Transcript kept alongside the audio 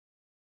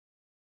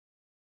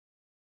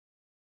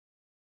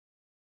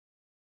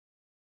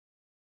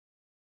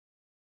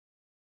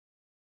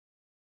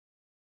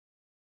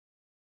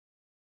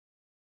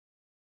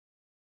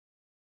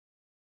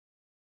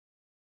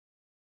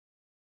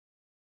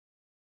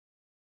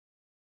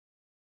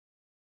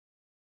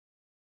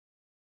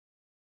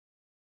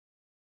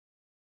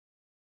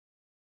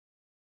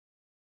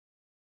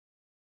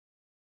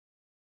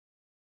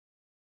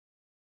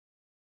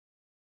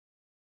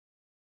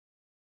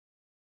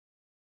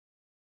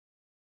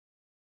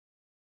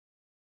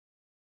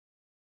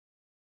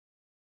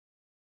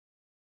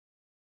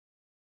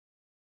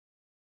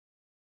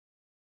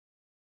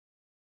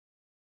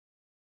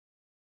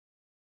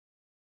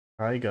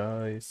Hi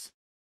guys,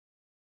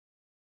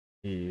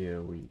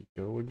 here we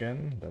go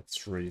again.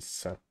 Let's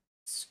reset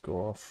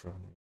score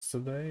from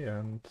yesterday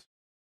and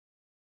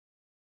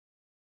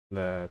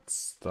let's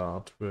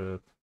start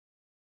with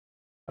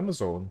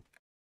Amazon,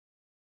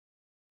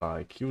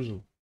 like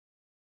usual.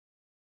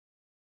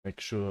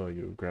 Make sure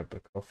you grab a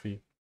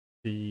coffee,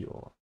 tea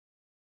or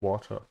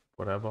water,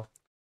 whatever,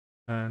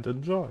 and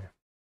enjoy.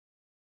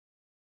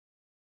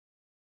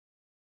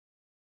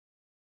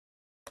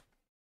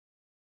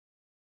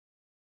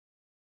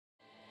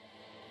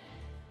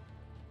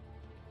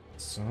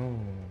 So,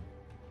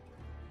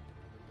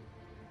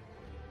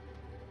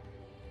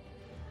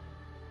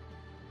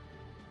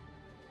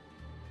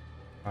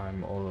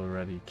 I'm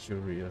already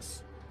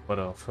curious what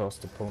our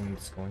first opponent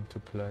is going to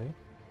play.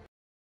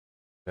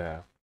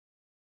 There.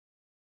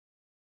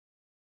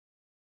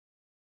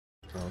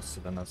 So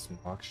Sylvanas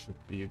Mark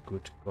should be a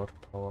good god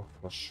power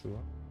for sure.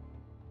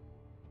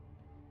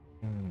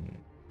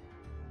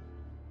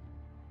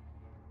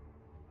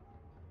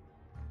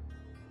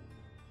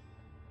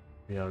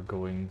 We are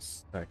going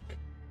stack.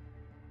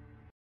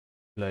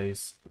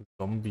 Plays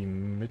zombie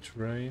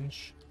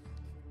mid-range.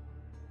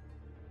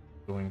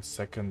 Going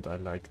second, I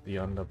like the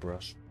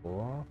Underbrush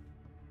Boar.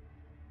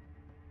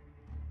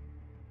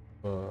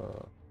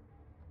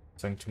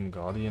 Sanctum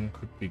Guardian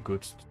could be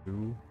good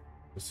too.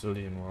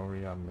 Brazilian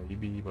Warrior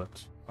maybe,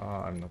 but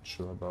I'm not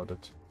sure about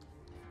it.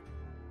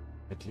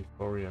 Nightleaf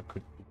Warrior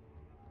could be...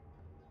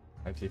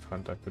 Nightleaf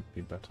Hunter could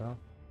be better.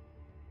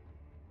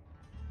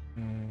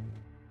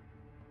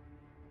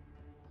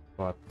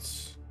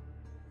 But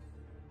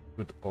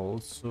could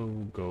also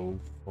go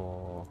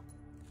for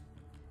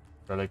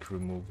relic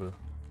removal.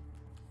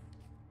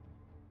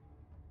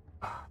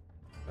 I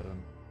don't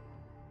know.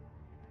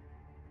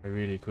 I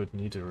really could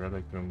need a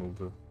relic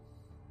removal.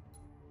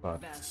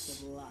 But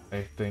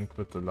I think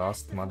with the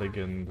last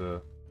mulligan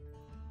the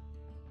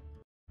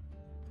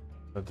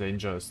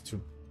danger is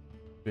too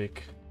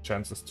big,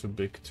 chance is too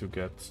big to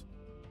get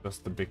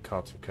just the big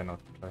card you cannot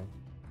play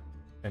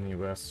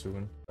anywhere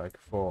soon, like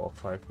 4 or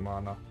 5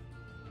 mana.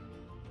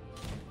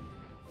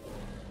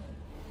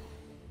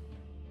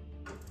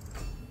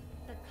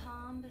 The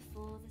calm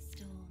before the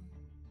storm.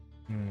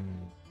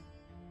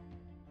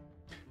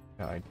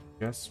 Yeah, I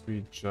guess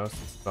we just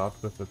start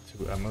with the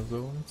 2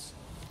 Amazons.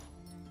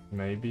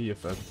 Maybe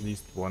if at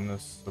least one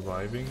is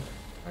surviving.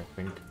 I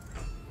think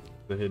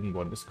the hidden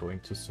one is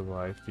going to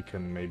survive. We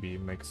can maybe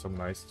make some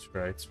nice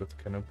trades with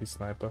Canopy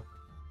Sniper.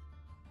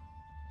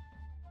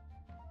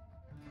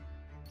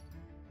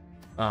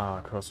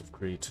 Ah, Curse of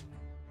Greed.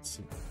 Let's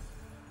see.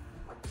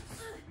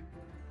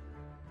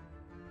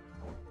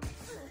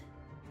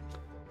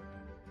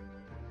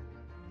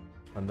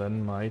 And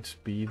then might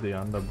be the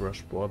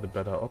Underbrush Boar the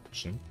better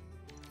option.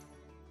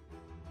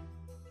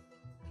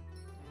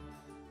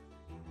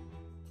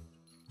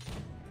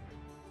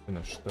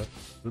 Finish that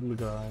little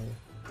guy.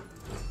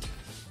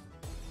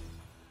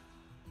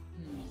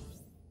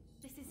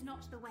 This is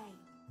not the way.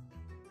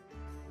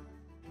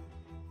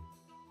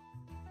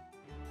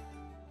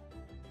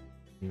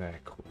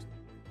 Necros.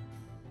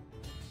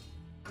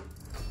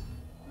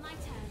 My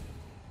turn.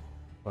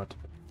 But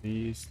at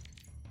least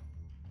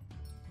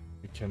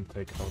we can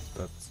take out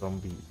that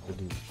zombie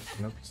elite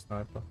Canopy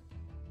Sniper.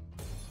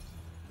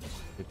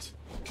 Hit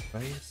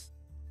face.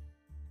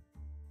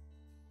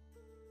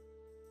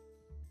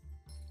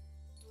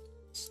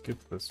 Skip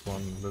this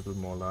one, a little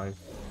more life.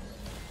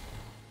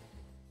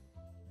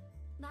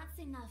 That's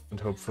enough. And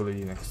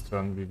hopefully next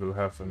turn we will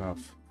have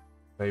enough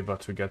favor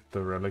to get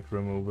the relic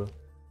removal.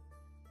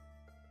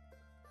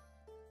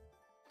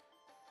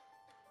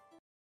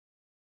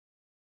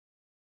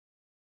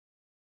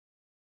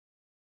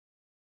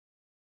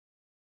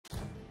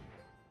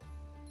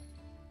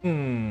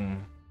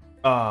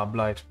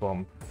 Blight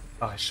Bomb.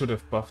 I should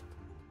have buffed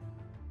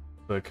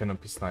the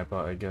Canopy Sniper,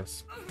 I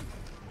guess.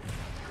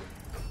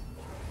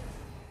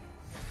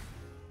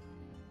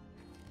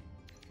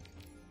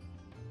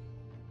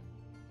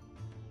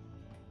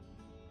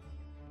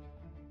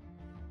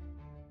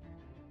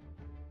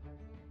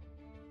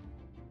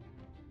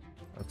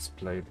 Let's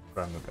play the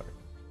primal guy.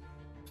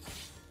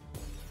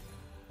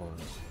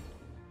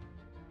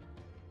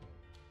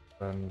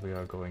 Then we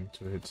are going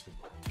to hit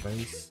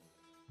face,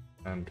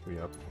 and we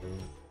are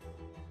playing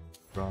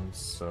Bronze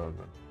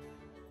Servant.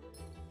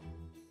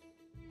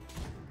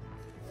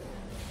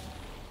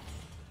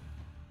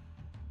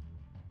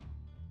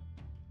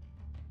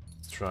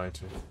 Let's try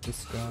to hit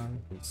this guy.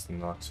 It's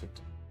not hit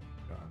the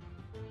guy.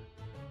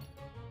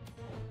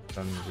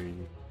 Then we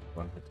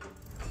one hit.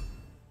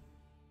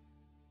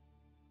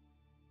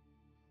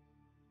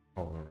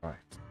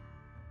 Alright.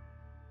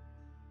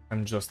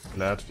 I'm just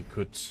glad we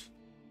could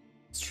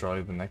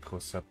destroy the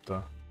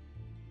Necroscepter.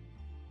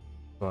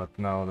 But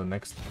now the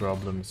next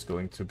problem is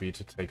going to be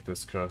to take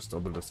this Cursed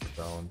Obelisk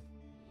down.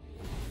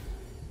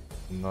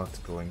 Not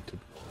going to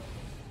be.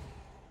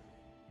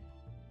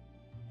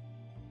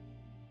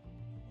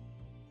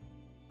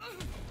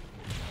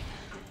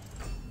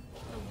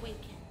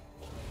 Awaken.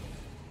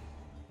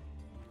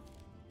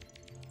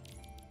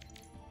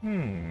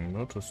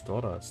 Lotus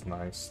Daughter is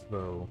nice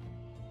though.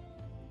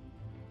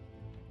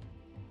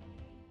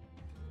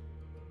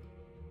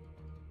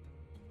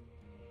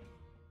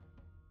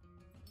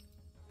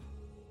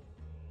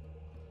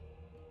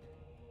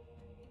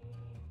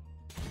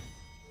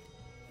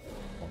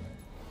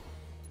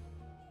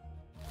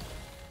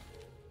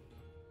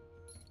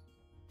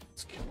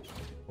 Let's kill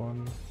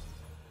one.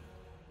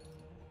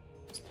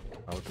 Let's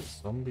take out a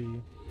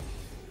zombie.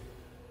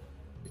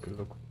 Take a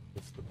look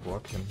if the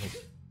board can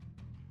hit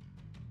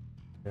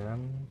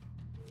again.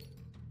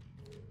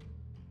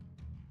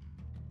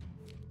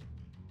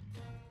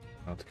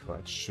 Not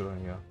quite sure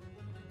here.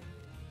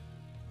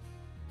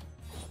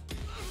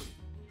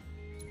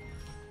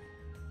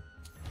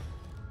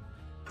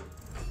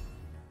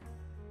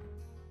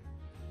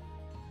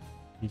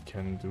 He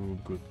can do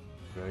good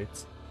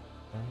trades.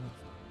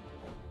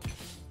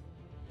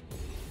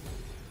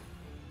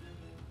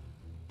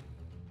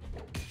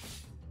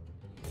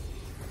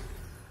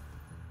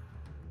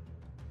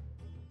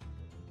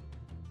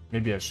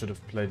 Maybe I should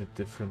have played it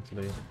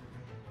differently.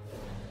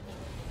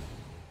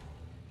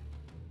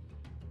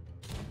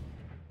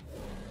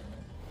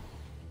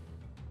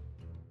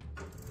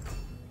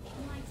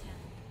 My turn.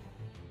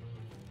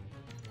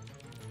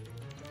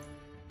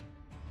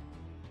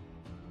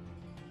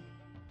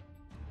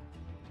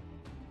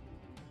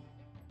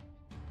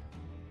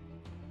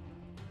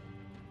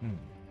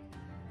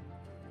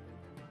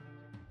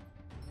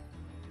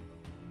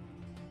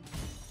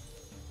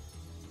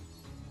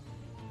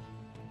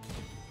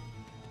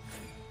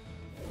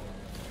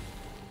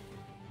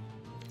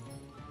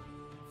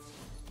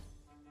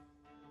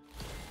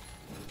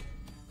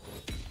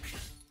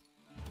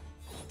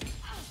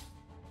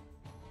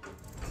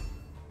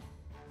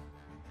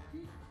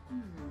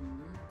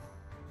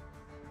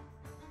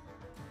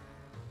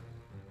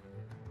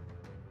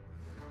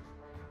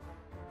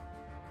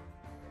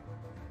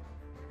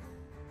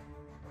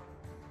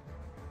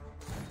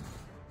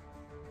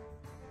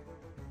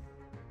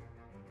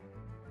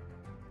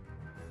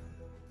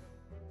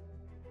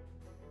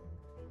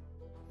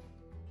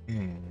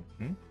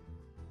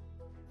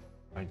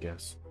 I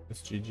guess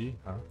it's GG,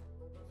 huh?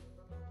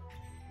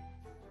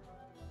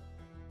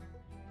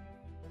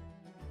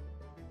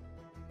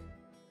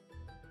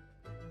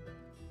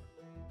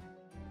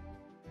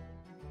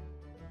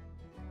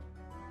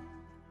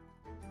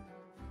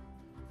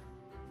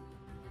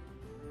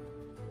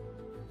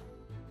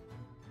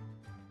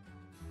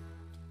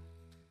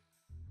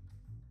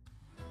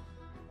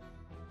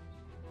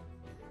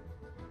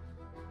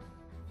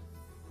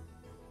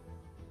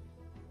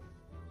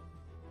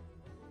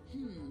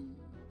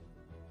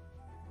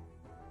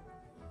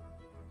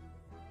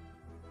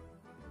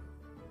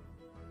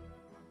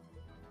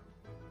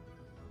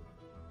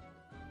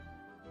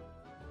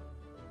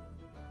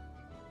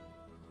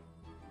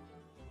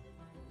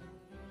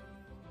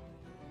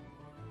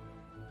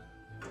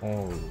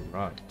 All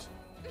right.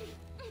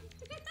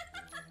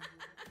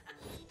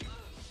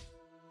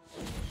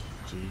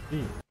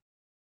 GG.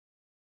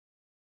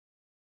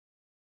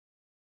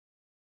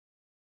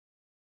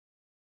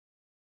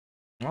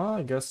 Well,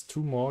 I guess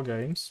 2 more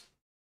games.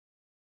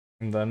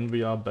 And then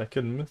we are back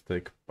in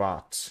Mythic,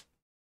 but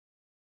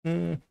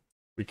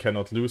we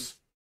cannot lose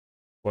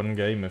 1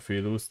 game. If we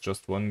lose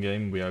just 1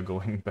 game, we are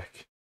going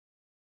back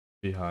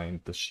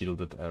behind the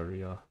shielded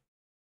area.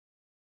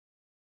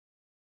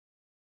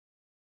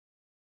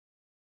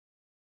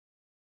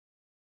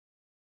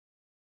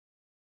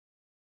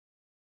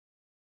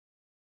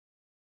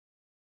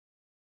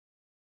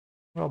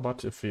 Well,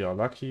 but if we are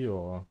lucky,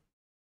 or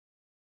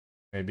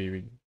maybe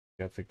we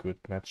get a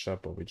good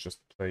matchup, or we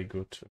just play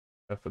good,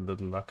 have a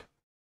little luck,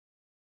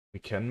 we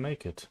can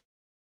make it.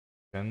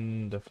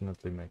 Can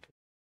definitely make it.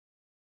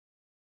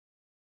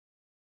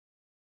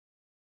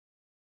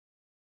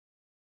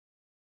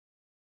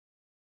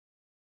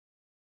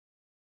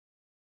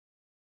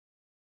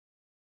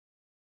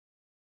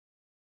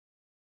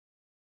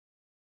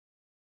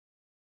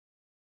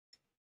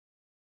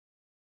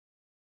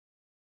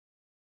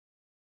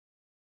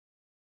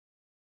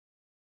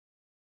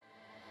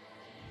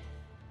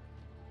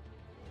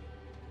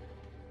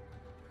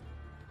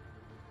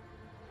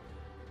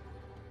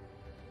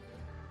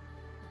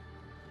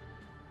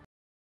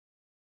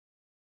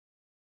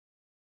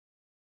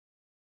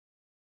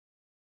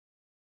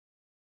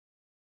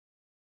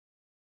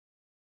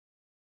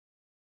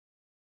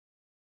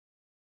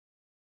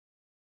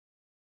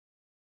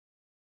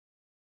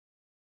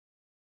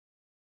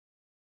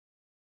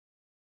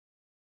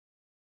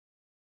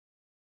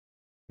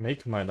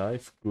 Make my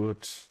life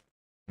good.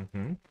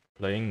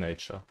 Playing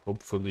nature.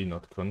 Hopefully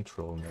not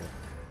control mode.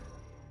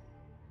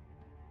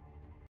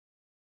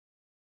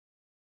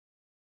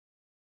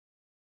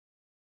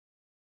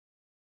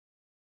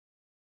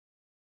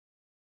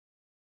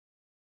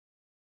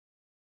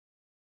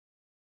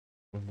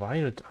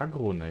 Wild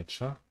aggro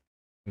nature.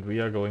 And we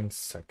are going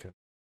second.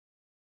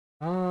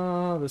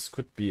 Ah, this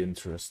could be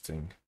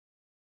interesting.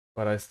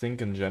 But I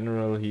think in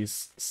general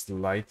he's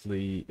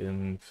slightly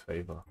in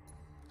favor.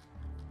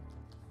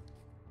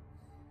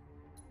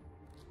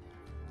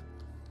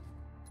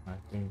 I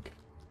think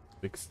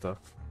big stuff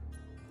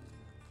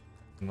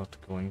not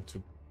going to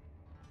be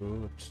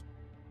good.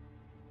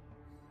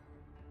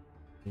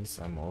 These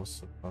I'm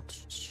also not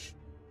sure.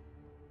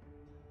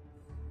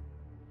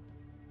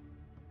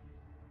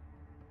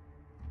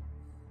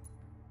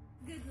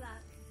 Good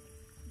luck.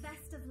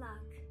 Best of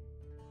luck.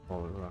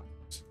 Alright.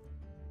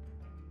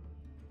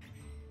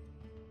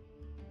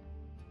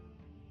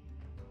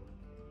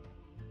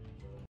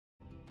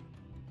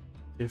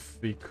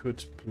 If we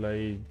could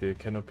play the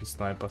Canopy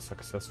Sniper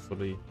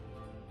successfully,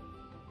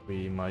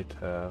 we might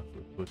have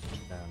a good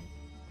chance.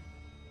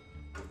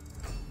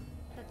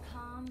 The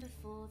calm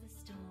before the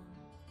storm.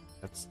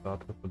 Let's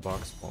start with the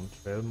Bark Spawn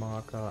Trail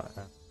Marker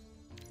and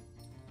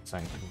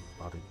Sanctum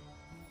Body.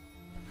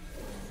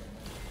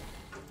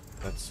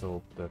 Let's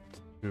hope that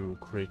two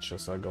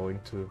creatures are going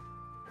to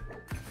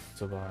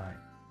survive.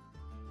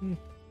 My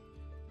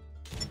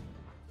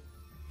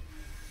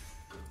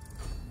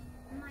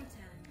turn.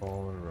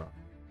 Alright.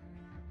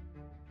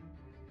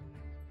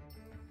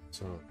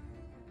 So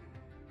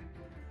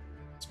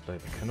let's play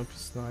the Canopy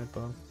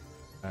Sniper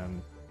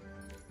and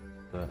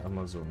the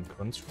Amazon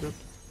Conscript.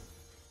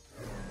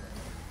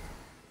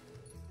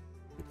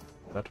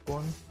 That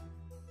one.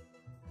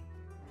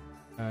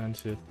 And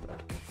hit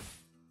that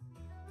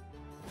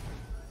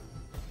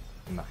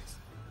one. Nice.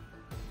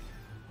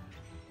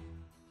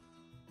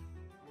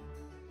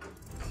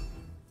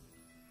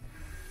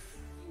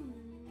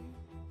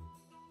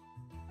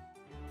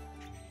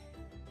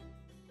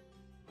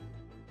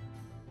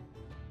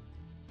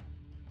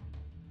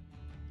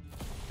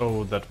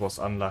 Oh, that was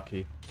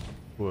unlucky.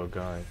 Poor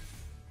guy.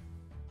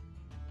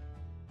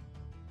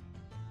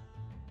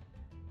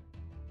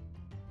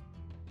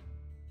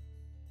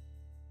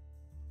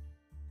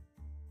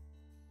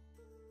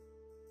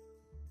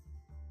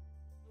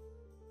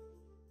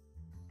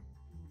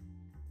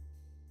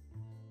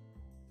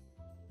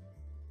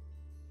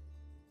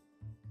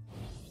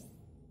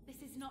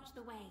 This is not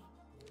the way.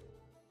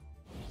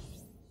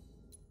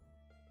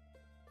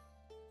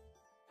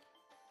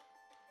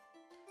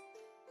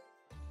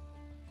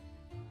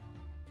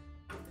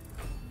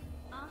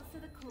 Answer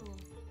the call.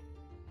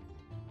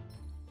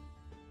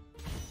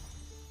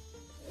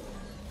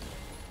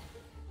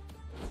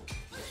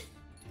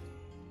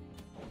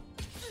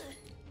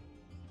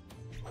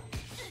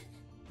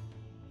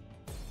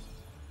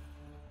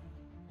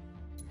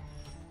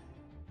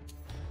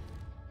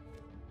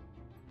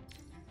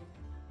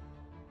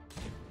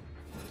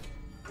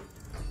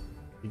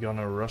 You're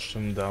gonna rush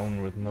him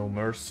down with no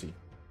mercy.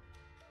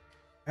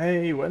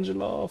 Hey,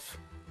 Wengelov!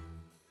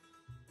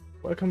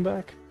 Welcome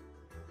back.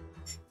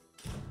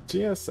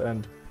 Cheers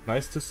and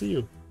nice to see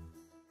you.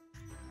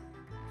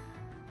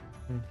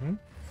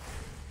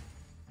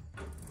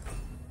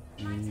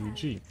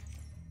 GG.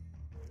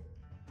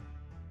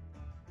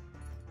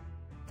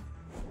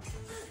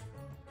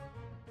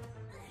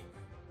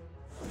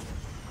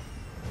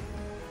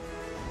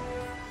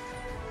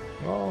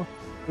 Oh,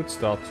 good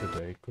start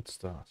today, good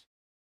start.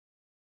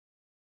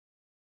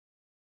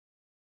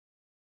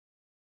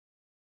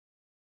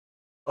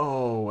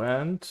 Oh,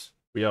 and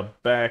we are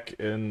back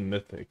in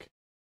Mythic.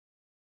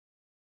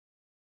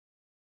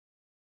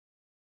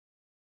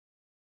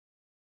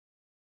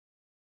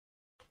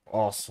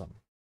 Awesome.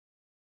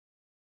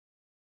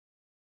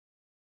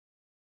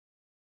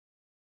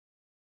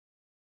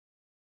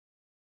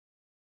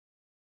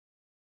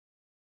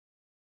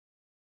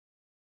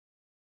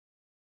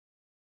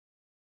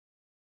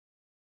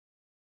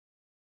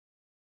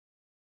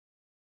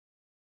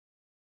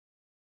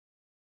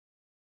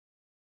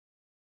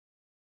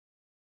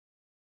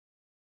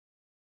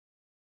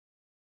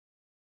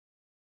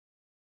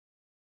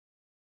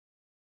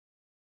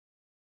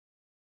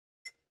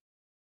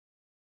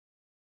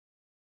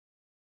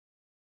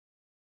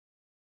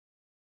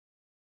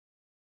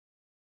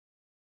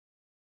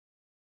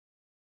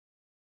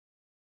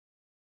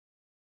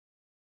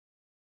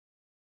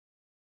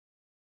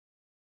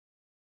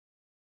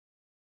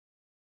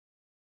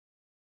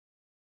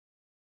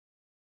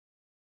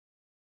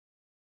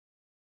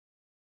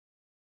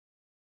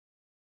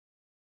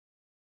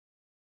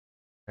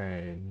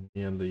 Okay,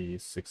 nearly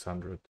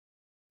 600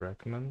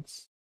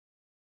 fragments.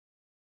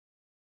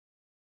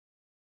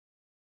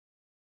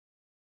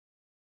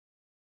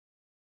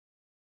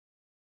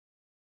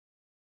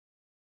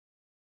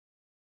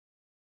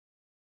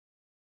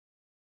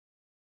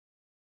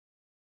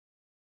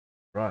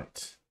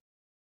 Right.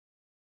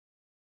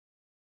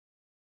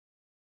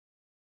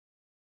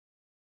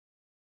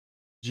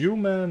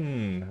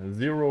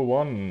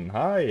 Human01,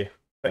 hi.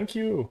 Thank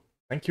you.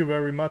 Thank you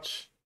very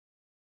much.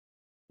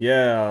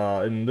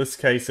 Yeah, in this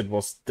case it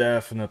was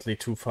definitely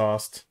too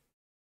fast.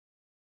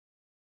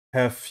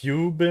 Have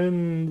you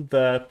been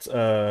that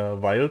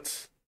wild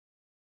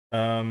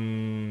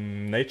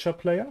nature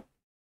player?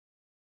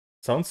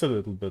 Sounds a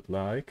little bit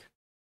like.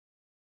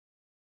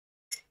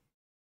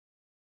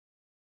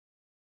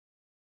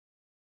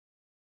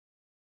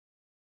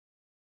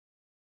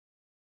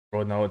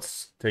 Oh, now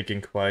it's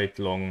taking quite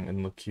long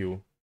in the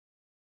queue.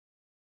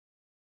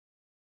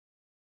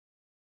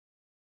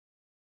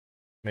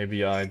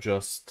 Maybe I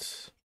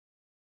just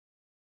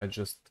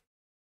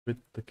quit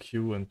the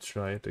queue and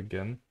try it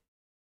again.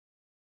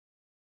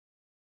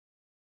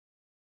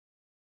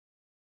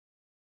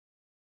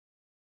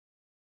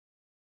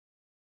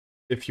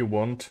 If you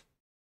want,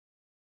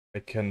 I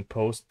can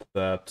post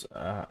that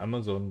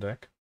Amazon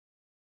deck.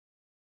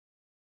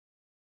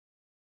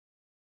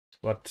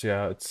 But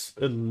yeah, it's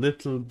a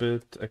little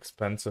bit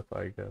expensive,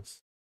 I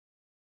guess.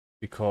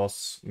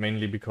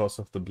 Mainly because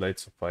of the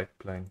Blades of Fight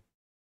plane.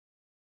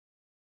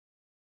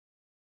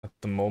 At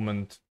the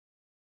moment,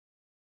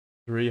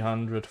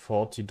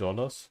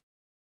 $340.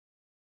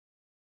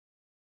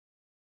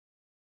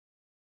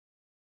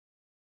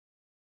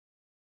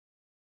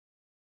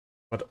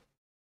 But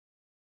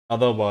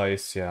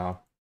otherwise, yeah,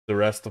 the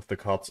rest of the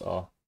cards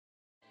are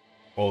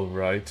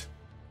alright.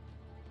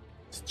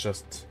 It's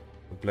just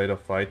the Blade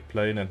of Fight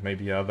plane and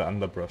maybe the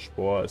Underbrush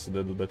Boar is a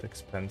little bit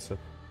expensive.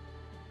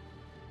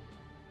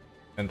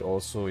 And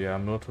also, yeah,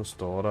 Murtus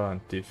Daughter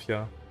and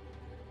Divya.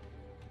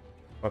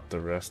 But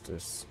the rest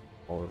is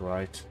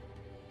alright.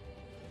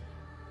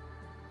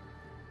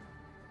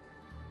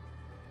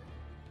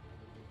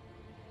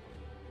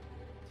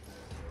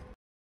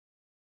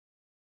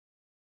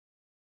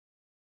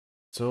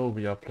 So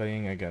we are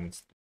playing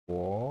against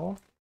War.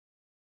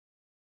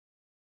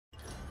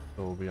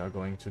 So we are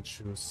going to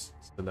choose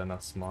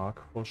Selena's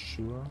Mark for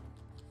sure.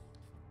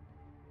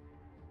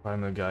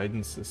 Primal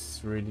Guidance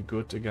is really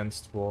good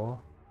against War.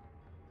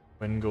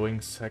 When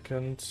going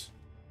second.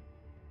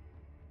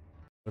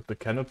 With the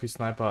Canopy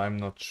Sniper I'm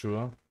not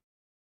sure.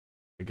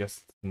 I guess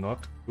it's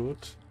not good.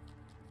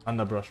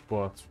 Underbrush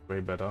Board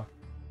way better.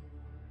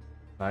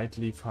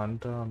 Nightleaf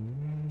Hunter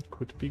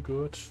could be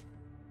good.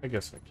 I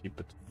guess I keep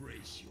it.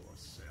 Brace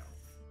yourself.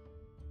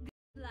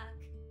 Luck.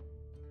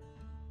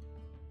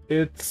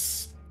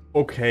 It's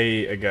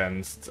okay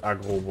against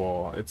Aggro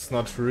War. It's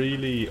not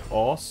really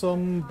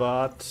awesome,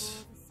 but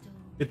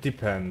it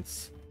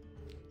depends.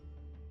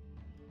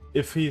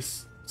 If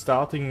he's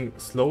starting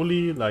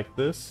slowly like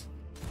this,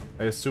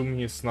 I assume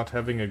he's not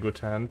having a good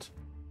hand,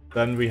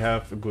 then we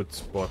have a good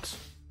spot.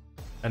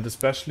 And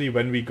especially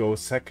when we go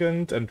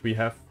second and we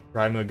have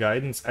Primal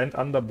Guidance and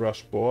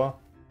Underbrush Boar,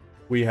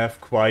 we have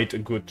quite a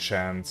good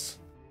chance.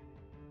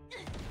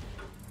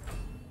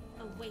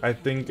 I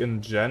think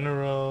in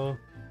general,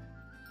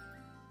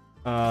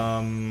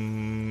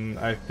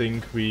 I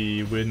think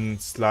we win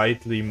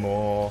slightly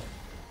more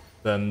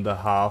than the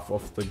half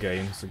of the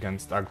games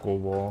against Aggro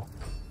War.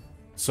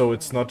 So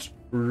it's not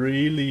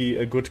really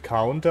a good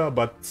counter,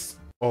 but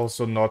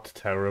also not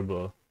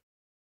terrible.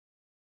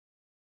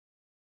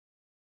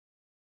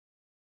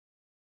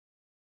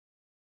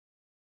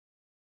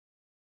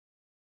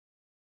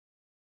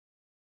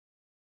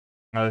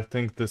 I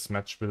think this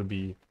match will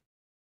be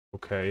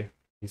okay.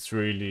 He's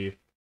really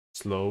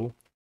slow.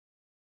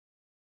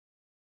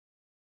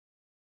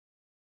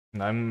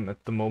 And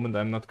at the moment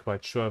I'm not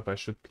quite sure if I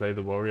should play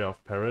the Warrior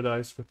of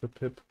Paradise with the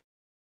Pip.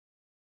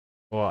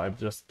 Or I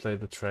just play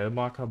the Trail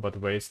Marker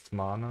but waste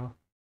mana.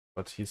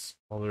 But he's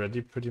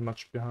already pretty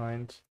much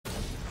behind.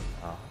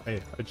 I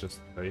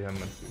just play him and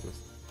do this.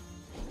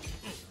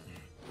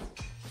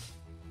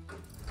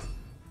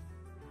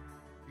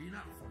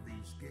 Enough of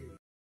these games.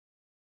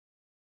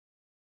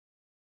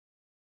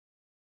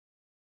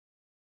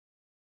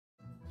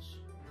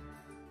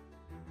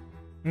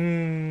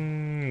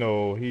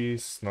 No,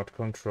 he's not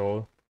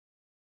control.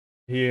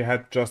 He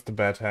had just a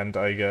bad hand,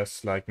 I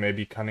guess, like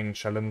maybe Cunning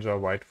Challenger,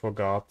 White for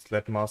Guard,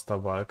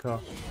 Sledmaster Valka.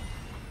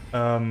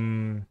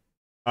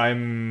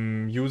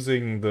 I'm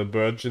using the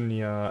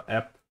Burgeoneer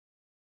app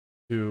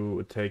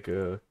to take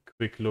a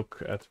quick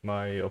look at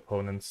my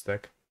opponent's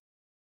deck.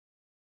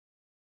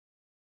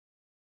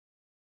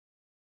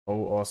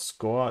 Oh, our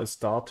score is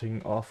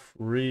starting off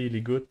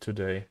really good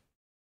today.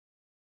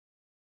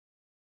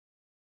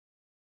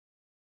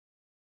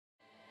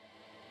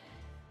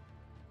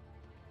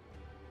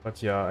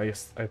 But yeah,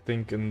 I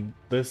think in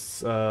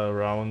this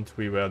round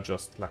we were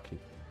just lucky.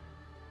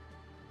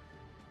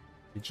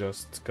 We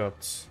just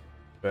got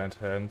bad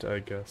hand, I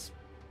guess.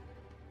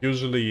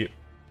 Usually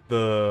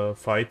the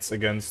fights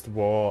against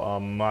War are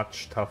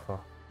much tougher.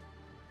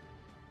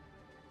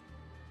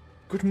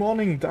 Good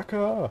morning,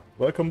 Daka!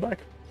 Welcome back!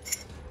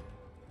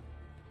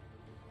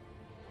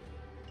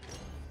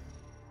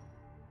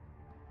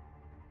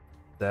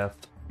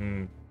 Death.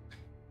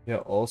 Yeah,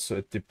 also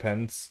it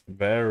depends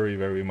very,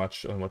 very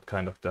much on what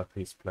kind of death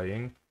he's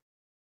playing.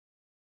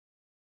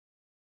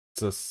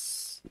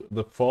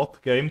 The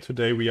fourth game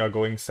today we are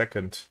going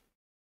second.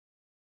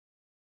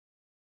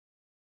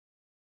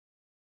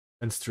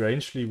 And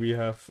strangely we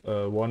have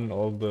won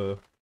all the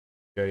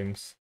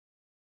games.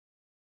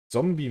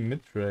 Zombie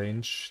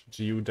midrange,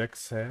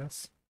 Geodex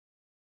has.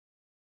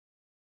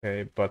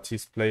 Okay, but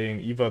he's playing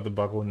Eva the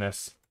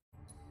Baroness.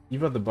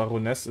 Eva the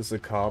Baroness is a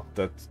card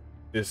that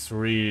is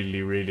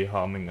really, really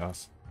harming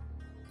us.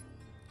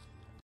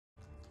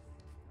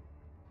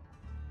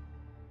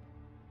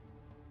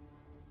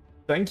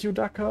 Thank you,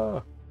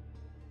 Daka!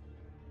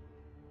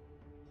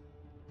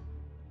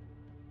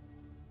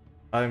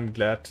 I'm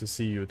glad to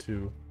see you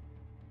too.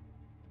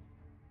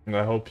 And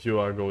I hope you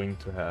are going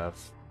to have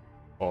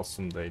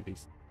awesome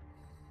dailies.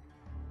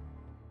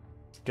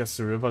 Guess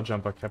the River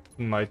Jumper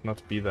Captain might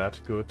not be that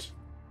good.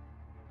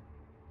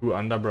 2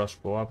 Underbrush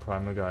Boar,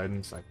 Primal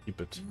Guidance, I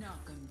keep it.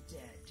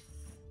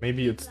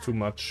 Maybe it's too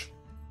much.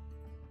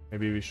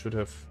 Maybe we should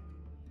have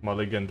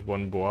mulliganed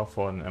 1 Boar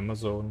for an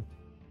Amazon.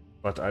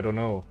 But I don't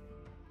know.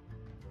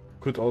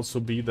 Could also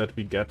be that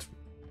we get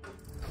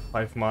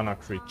 5 mana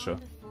creature.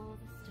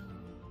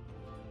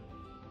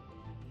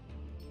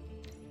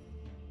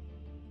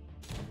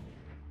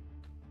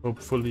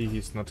 Hopefully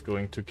he's not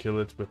going to kill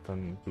it with a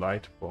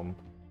Blight Bomb.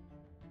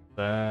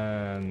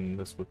 Then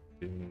this would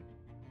be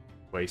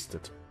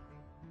wasted.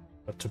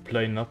 But to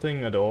play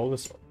nothing at all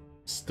is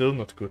still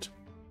not good.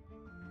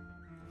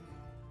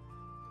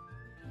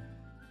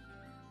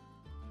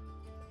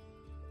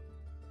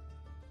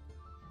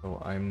 So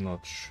I'm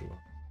not sure.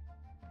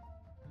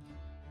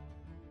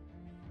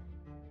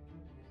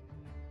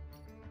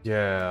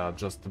 Yeah,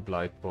 just the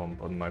Blight Bomb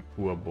on my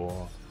poor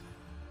boar.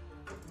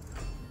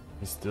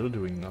 He's still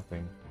doing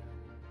nothing.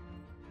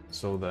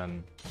 So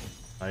then,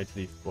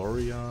 Nightleaf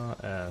Warrior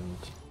and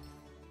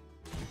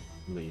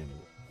Leon.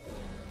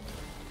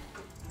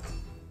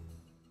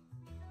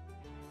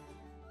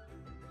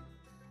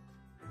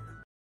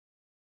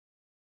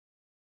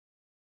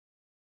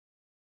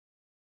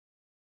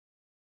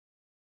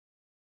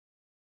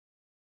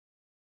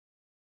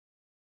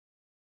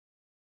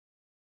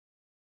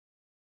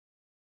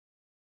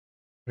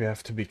 We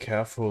have to be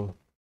careful.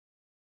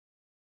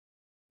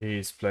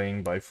 He's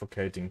playing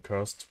Bifurcating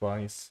Curse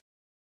twice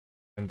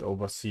and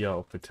Overseer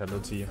of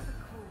Vitality.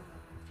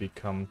 If we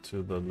come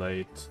to the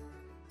late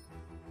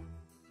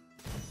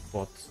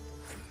 4th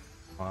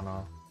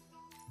mana,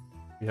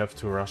 we have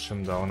to rush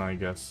him down, I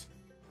guess.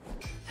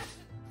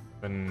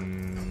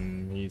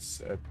 When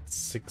he's at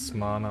 6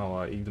 mana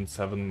or even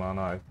 7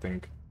 mana, I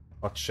think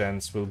our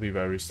chance will be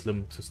very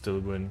slim to still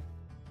win.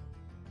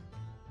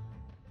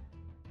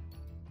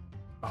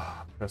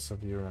 Ah,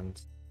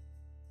 Perseverance.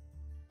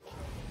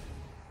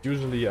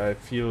 Usually I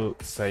feel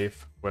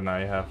safe when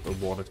I have a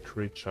warded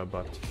creature,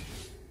 but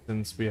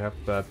since we have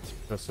that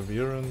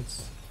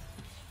Perseverance,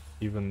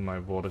 even my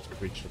warded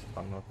creatures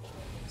are not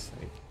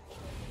safe.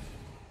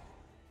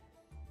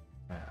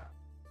 Yeah.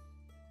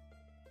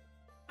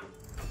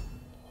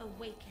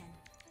 Awaken.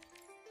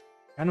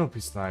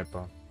 Canopy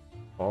Sniper.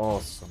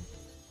 Awesome.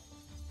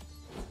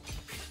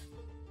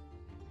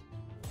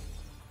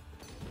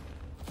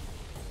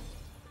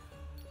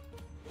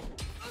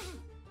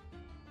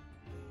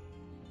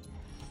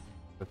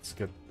 Let's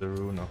get the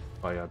Rune of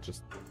Fire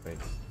just in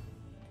case.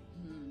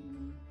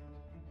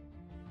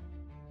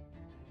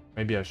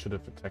 Maybe I should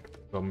have attacked the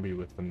zombie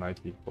with the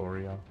Nightleaf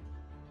Warrior.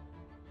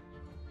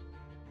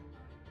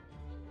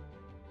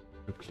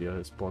 To clear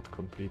his board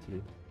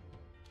completely.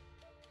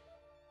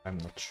 I'm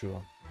not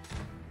sure.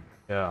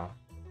 Yeah.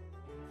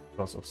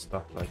 Because of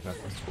stuff like that,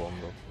 the Swarm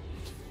though.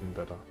 It's even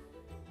better.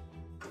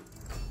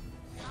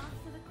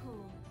 Answer the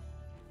call.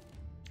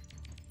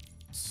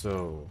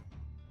 So...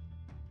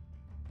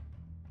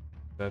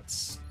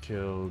 let's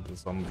kill the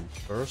zombie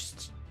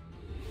first.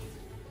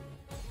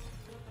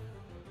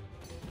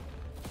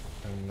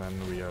 And then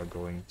we are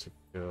going to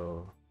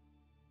kill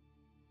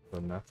the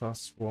Nether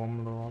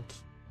Swarmlord.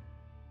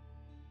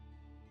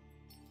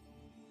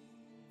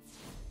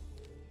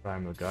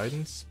 Primal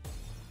Guidance.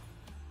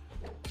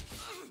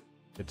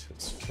 Hit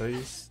his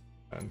face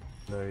and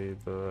play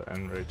the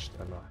Enraged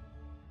Ally.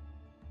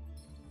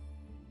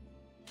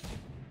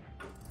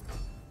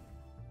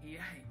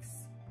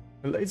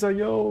 Laser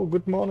Yo,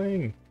 good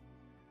morning!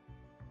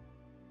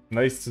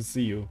 Nice to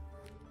see you.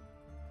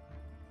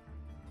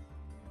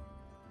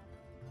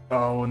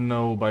 Oh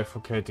no,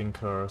 Bifurcating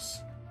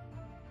Curse.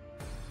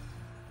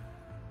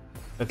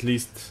 At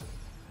least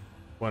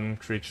one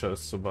creature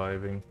is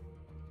surviving.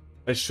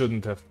 I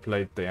shouldn't have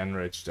played the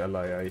Enraged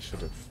Ally, I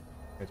should have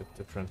made it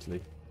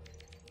differently.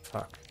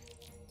 Fuck.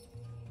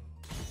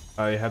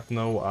 I had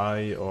no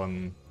eye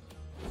on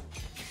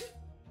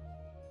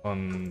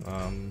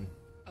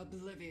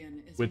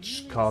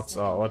which cards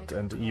are odd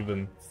and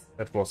even.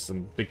 That was a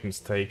big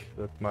mistake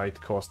that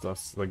might cost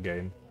us the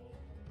game.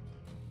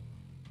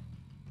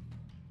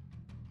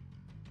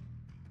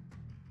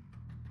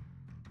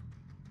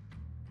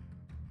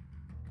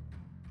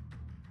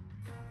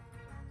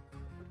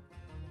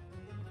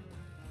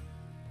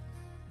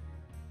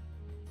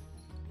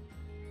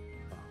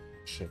 Oh,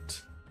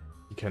 shit.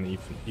 You can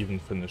even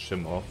finish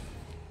him off.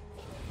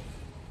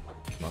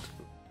 Not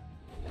good.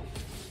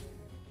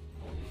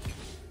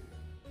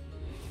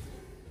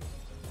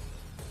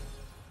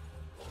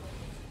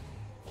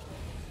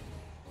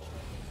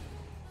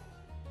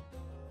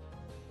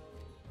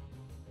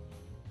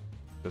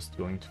 Just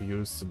going to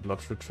use the Blood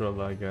Ritual,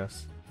 I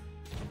guess.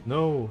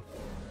 No!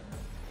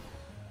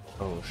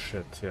 Oh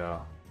shit, yeah.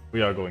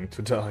 We are going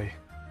to die.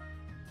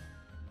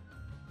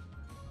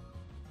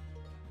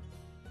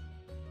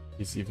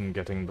 He's even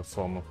getting the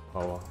Form of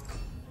Power.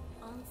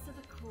 Answer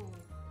the call.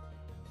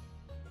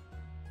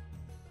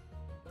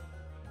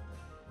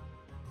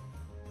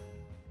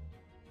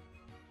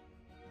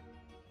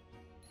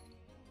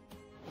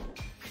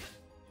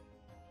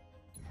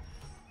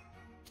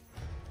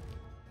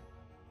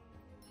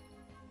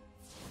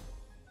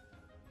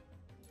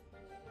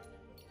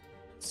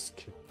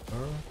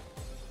 her.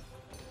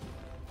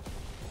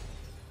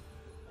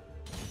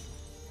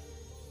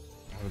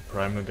 The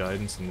primal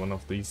guidance in one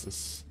of these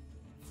is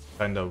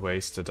kinda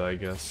wasted, I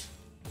guess.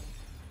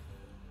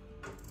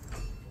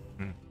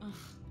 Ugh,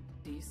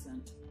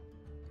 decent.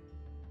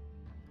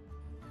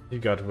 He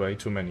got way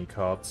too many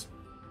cards.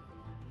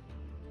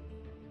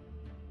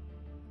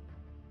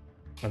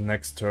 And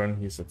next turn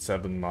he's at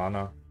 7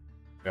 mana.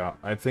 Yeah,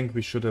 I think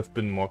we should have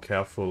been more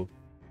careful.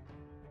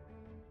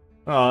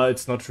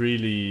 It's not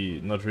really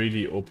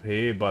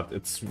OP, but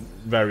it's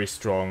very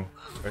strong,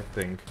 I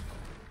think.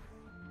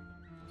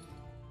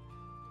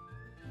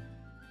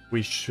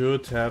 We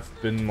should have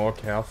been more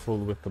careful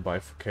with the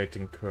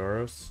bifurcating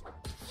curves.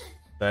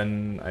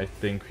 Then I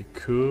think we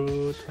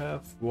could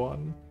have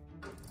won.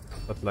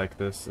 But like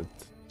this,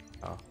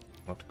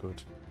 not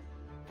good.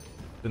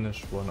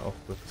 Finish one off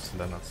with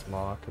Selena's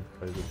Mark and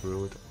play the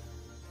Brood.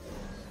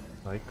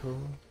 Psycho.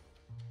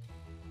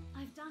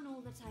 I've done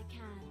all that I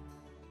can.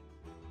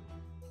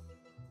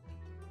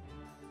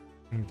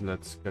 And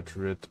let's get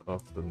rid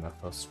of the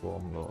Nether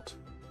Swarmlord.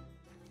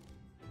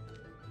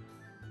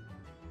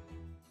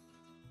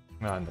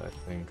 And I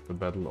think the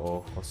Battle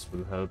Orcos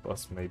will help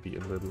us maybe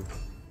a little.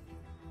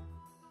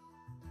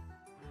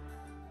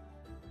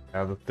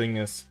 Yeah, the thing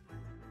is...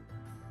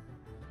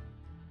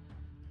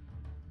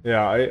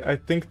 Yeah, I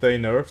think they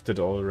nerfed it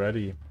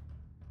already.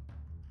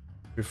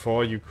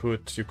 Before you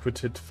could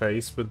hit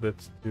face with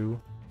it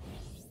too.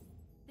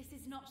 This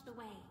is not the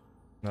way.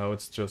 Now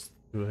it's just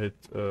to hit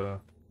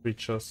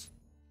creatures.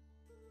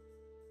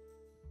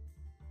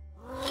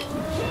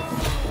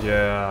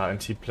 Yeah,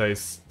 and he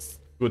plays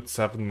good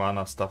 7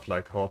 mana stuff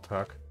like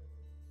Hortag.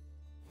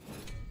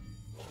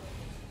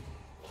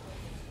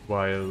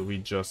 While we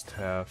just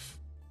have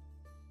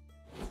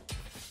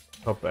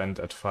top end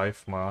at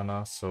 5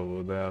 mana,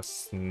 so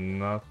there's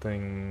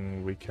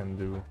nothing we can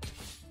do,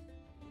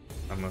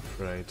 I'm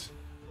afraid.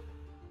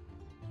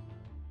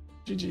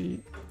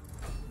 GG.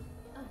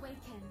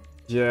 Awaken.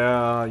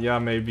 Yeah,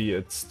 maybe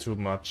it's too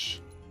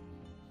much.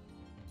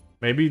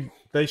 Maybe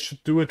they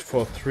should do it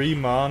for 3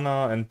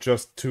 mana and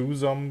just 2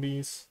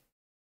 zombies.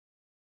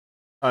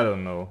 I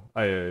don't know.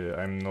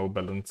 I'm no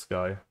balance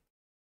guy.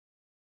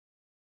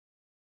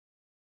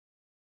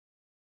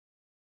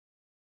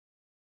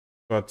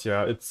 But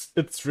yeah,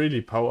 it's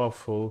really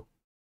powerful,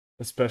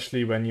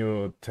 especially when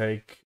you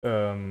take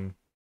in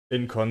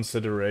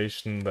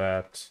consideration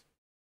that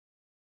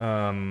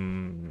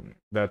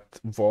that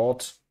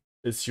Ward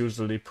is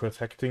usually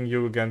protecting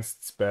you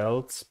against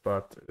spells,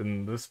 but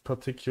in this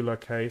particular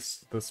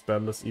case, the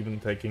spell is even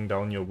taking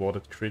down your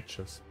warded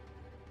creatures.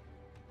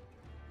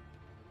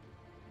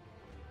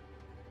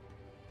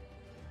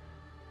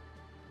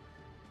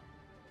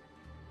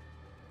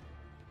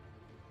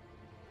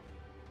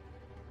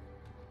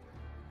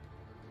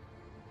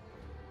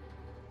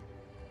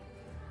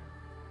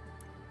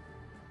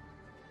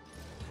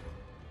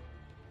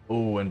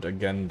 Oh, and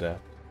again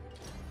that.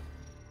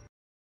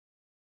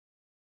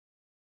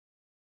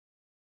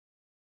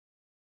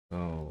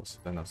 So,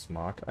 Selena's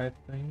Mark, I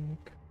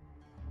think.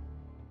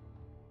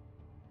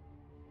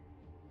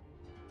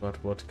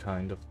 But what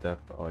kind of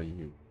depth are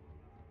you?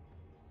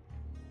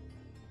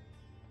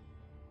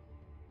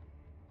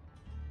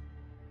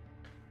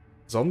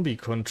 Zombie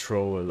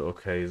control.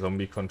 Okay,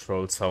 zombie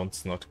control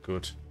sounds not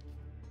good.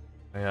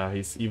 Yeah,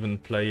 he's even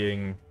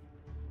playing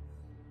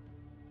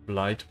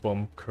Blight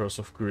Bomb, Curse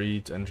of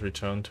Greed, and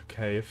Return to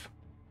Cave.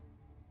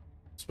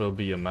 This will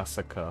be a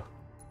massacre.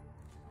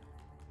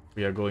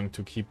 We are going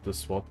to keep the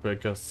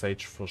Swordbreaker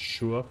Sage for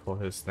sure for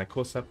his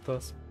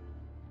Necroceptors.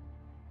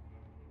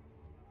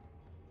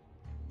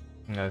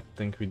 I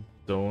think we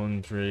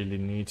don't really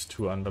need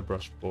 2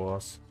 Underbrush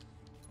Boars.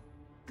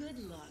 Good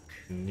luck.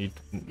 We need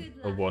Good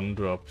a luck.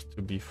 1-drop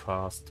to be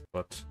fast,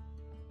 but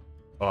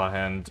our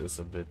hand is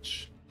a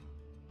bitch.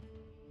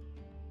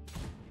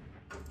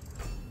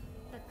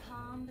 The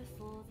calm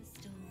before the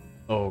storm.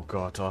 Oh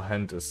god, our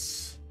hand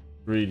is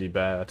really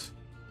bad.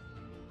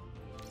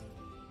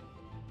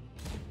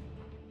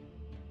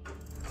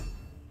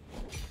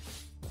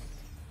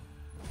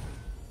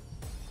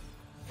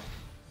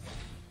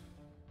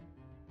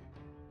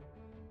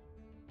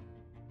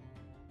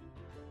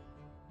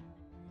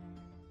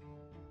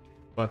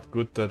 But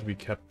good that we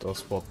kept our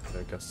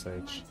Swordbreaker My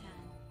Sage. turn.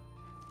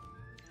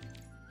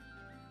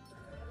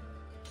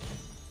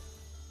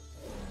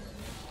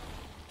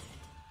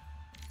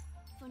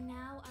 For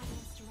now, I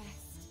must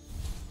rest.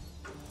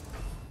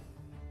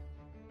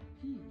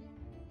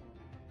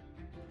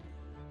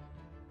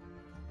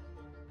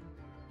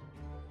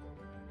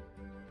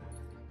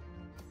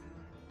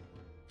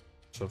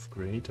 Of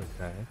Greed,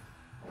 okay.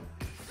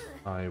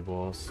 I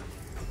was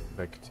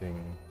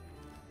expecting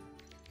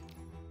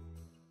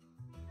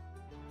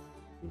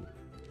to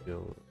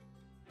kill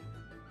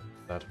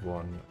that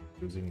one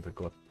using the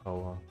God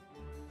Power.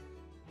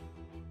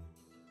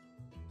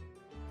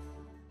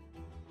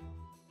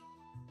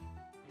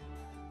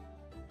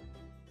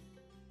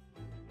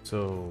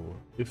 So,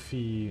 if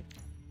he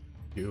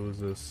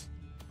uses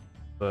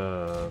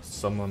the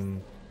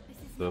summon This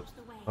is the not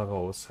the way.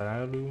 Pharaoh's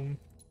Heirloom,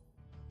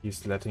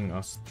 He's letting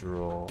us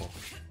draw.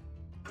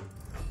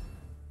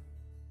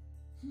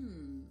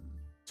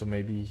 So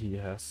maybe he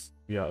has...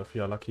 if we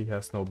are lucky, he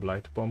has no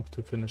Blight Bomb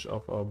to finish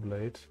off our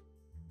blade.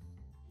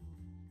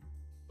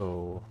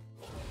 So...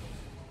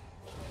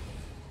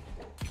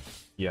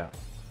 yeah,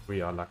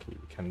 we are lucky,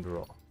 we can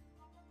draw.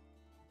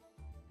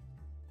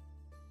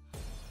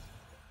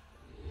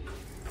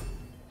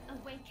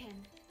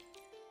 Awaken.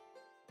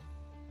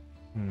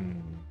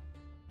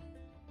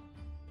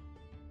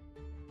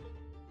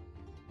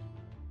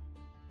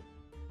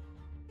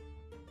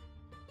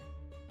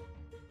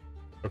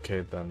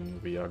 Okay, then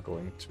we are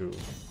going to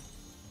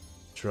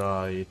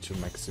try to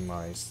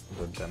maximize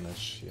the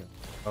damage here.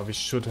 We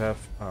should have...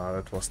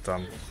 that was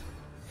dumb.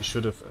 We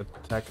should have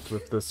attacked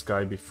with this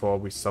guy before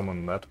we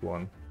summoned that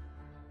one.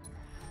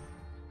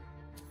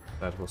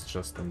 That was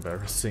just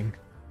embarrassing.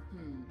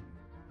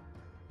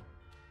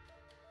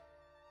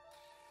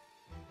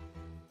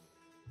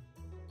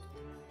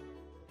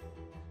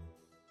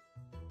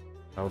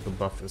 Now the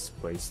buff is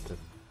wasted.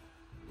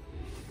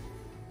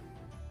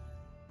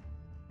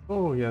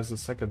 Oh, he has a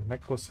second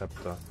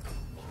Necroscepter.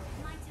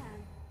 My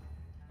turn.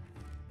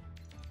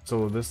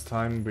 So this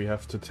time we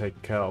have to take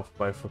care of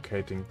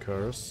Bifurcating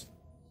Curse.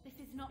 This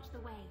is not the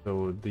way.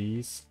 So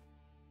these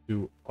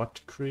 2 odd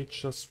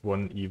creatures,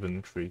 1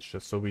 even creature.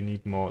 So we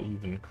need more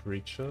even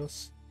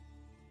creatures.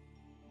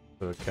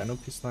 The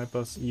Canopy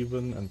Sniper's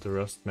even, and the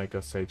Rust Maker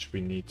Sage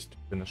we need to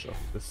finish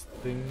off this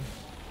thing.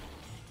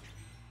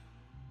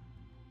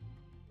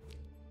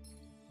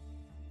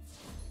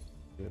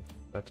 Give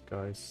that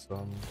guy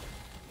some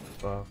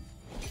buff.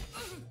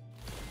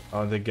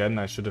 And again,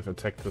 I should have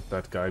attacked with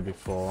that guy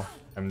before.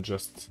 I'm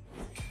just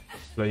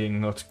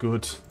playing not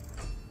good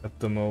at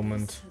the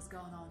moment. Has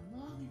gone on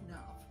long enough.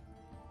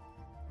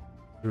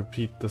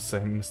 Repeat the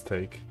same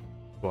mistake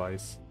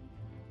twice.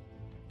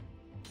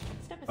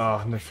 Step aside.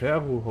 Ah,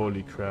 Neferu,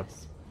 holy crap.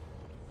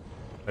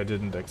 I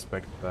didn't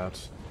expect that.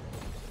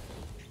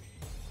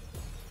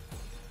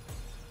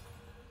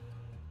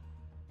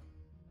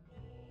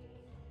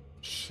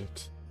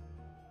 Shit.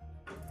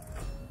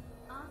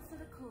 Answer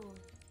the call.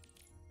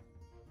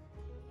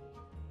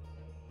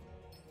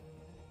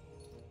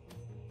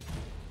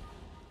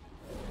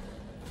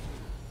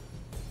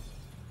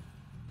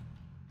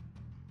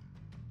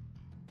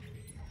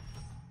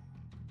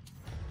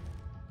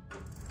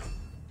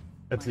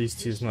 At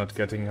least he's not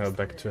getting her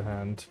back to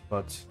hand,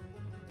 but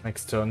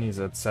next turn he's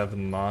at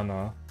 7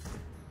 mana,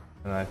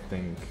 and I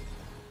think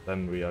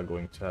then we are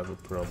going to have a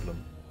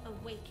problem.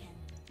 Awaken.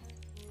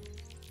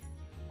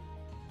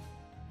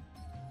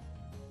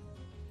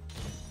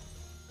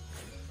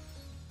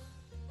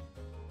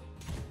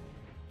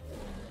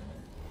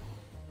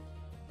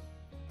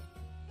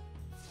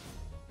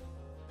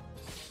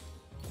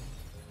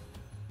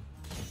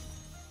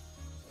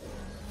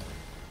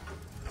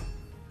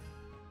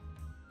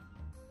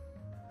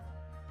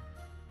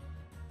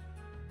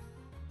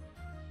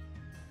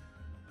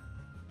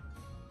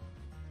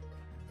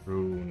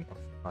 Rune of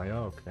Fire,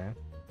 okay.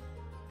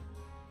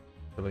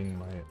 Killing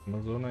my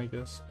Amazon, I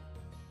guess.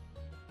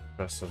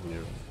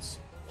 Perseverance.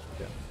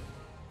 Yeah.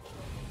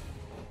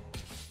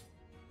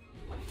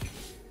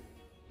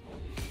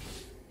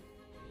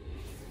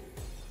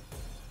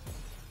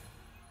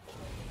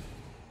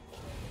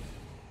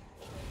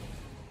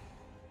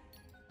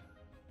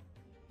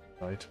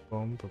 Light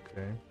Bomb,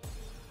 okay.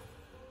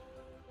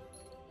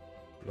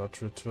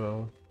 Blood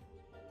Ritual.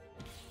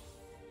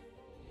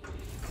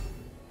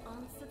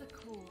 Answer the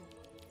call.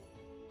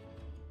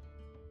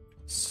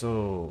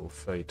 So,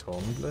 Fate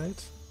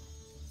Hornblade.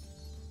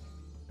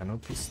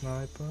 Canopy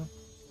Sniper.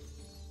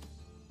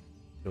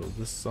 Kill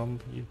this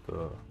zombie.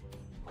 The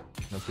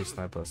Canopy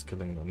Sniper is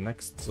killing the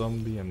next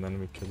zombie, and then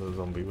we kill a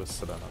zombie with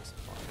Selena's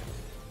Mark.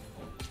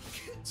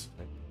 That's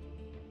fine.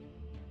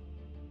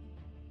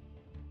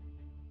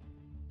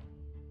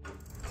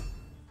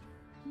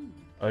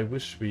 I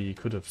wish we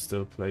could have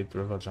still played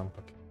River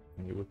Jumper.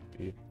 He would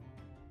be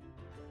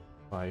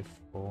 5-4.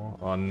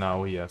 Oh,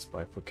 now he has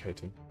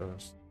Bifurcating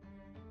first.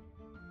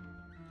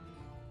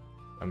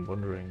 I'm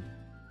wondering.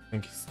 I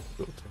think he's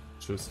going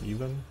to choose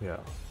even. Yeah.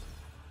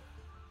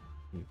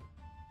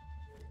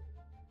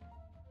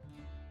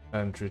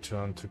 And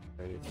return to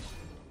cave.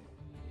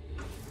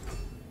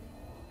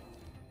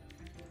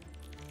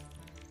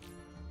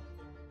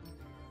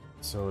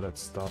 So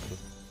let's start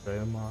with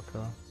Trail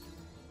Marker.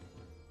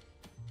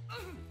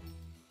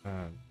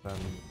 And then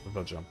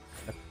River Jump.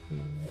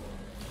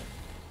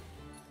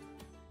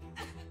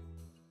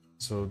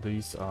 So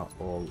these are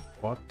all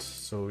odd,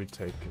 so we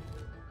take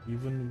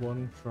even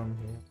one from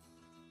here.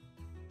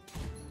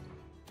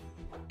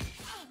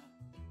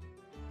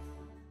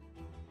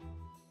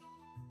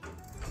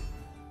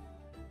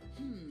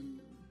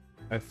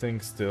 I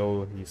think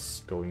still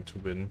he's going to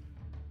win.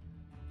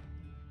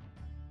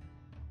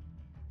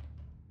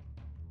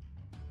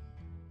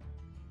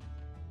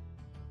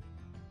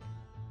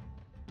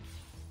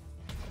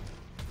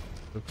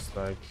 Looks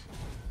like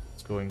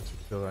it's going to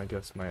kill, I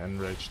guess, my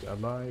enraged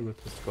ally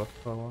with his god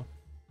power.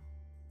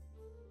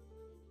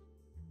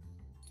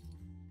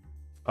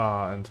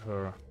 Ah, and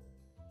her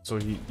So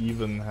he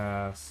even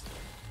has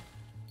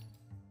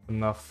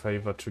enough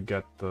favor to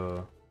get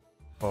the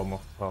form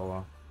of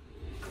power,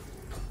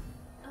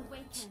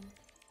 Awaken.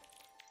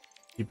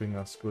 keeping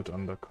us good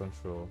under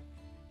control.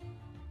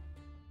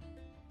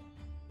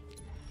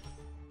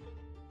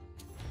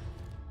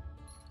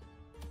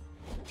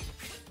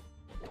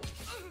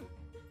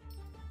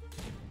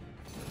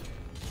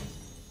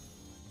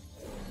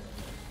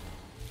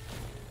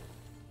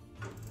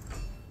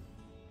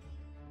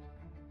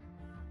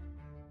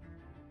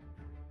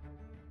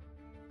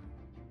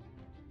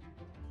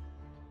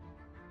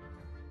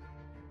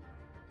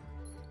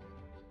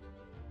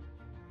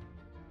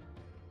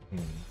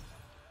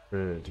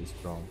 Pretty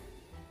strong.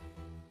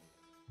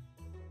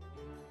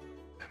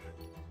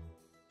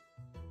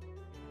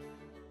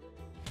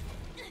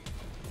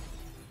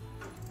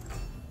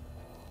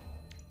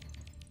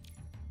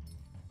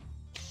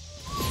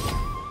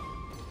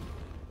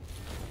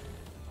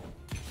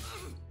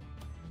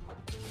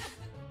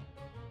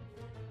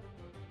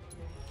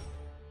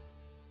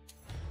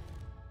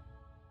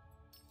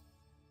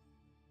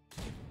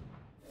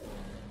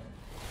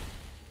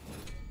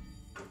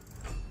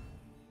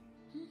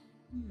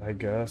 I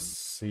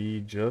guess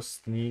he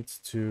just needs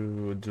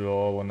to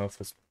draw one of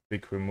his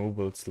big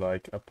removals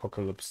like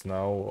Apocalypse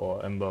Now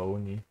or Ember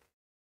Oni.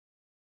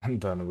 And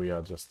then we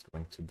are just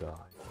going to die.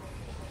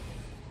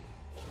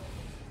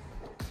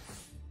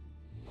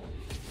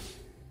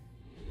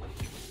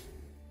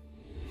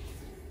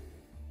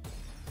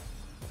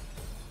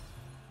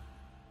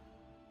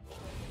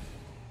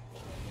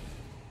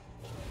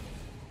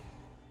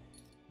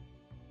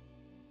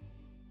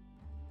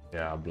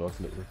 Yeah, Blood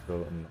Liquid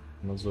on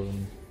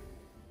Amazon.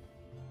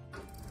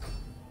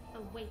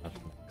 Awaken. That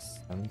makes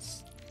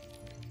sense.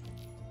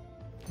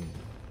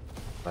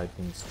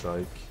 Lightning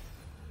Strike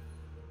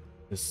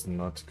is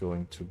not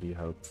going to be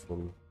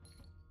helpful.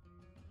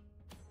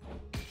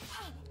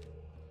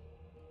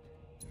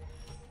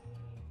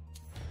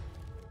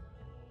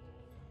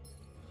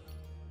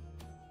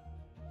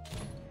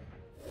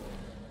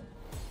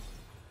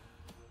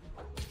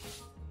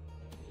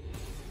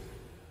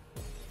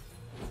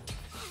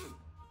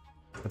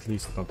 At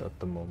least not at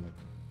the moment.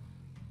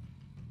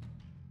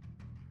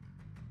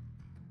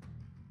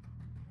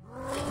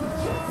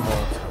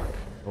 More attack.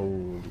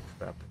 Holy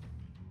crap.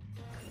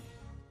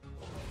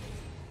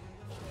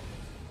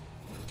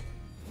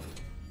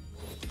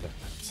 Damn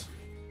it.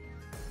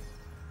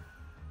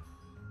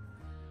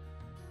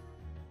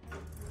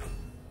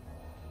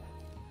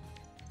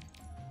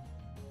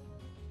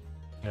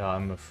 Yeah,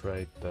 I'm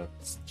afraid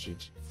that's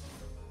GG.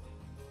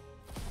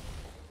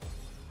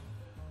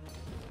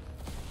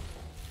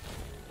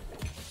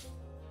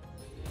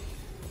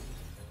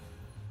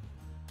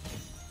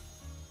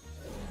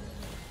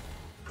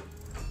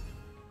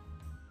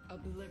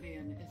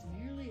 Oblivion is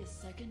merely a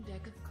second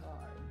deck of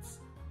cards.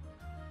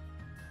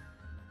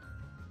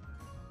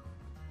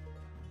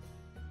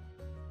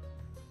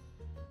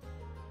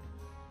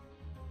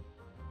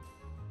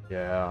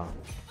 Yeah.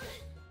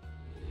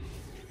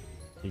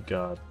 He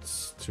got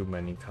too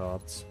many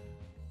cards.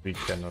 We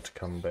cannot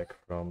come back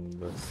from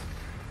this.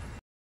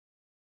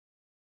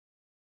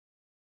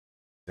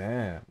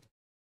 Damn.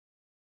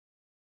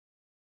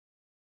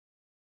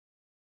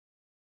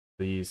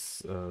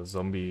 These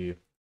zombie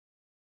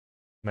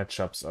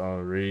matchups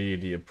are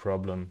really a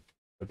problem.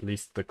 At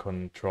least the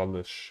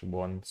control-ish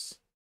ones.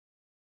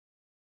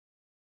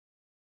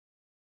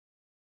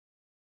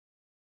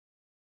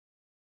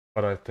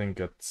 But I think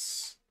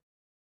that's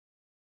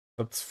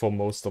for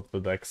most of the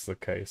decks the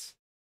case.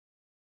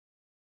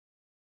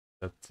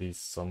 That these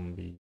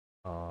zombies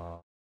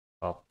are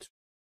up to.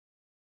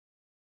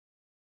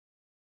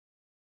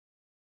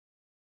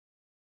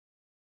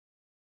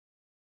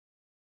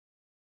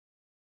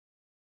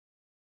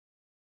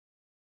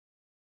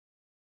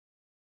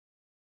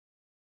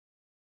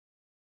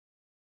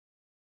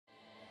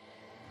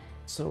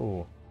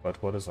 So,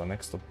 but what is our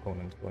next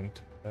opponent going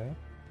to play?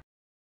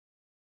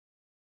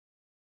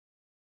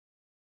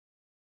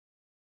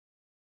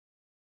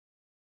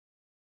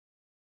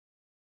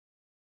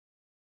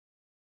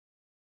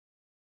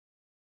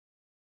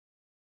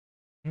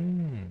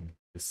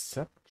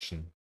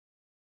 Deception.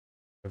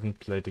 Haven't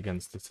played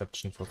against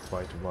Deception for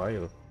quite a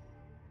while.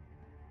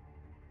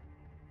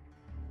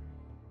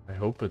 I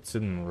hope it's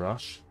in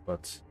Rush,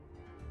 but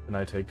when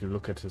I take a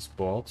look at his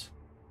board,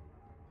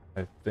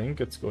 I think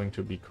it's going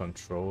to be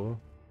Control.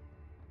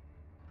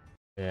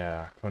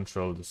 Yeah,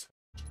 Control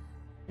Deception.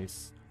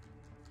 This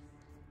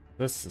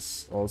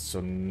is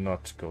also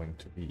not going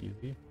to be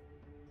easy,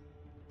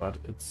 but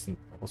it's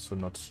also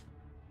not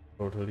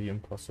totally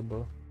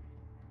impossible.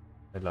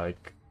 I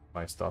like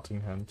my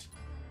starting hand.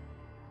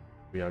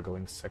 We are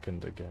going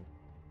second again.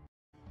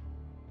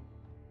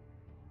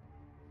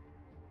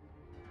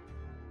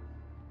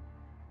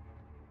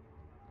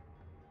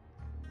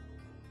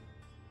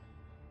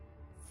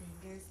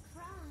 Fingers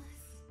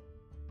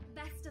crossed.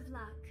 Best of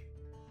luck.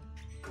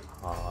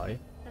 Hi.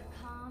 The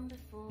calm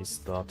before He's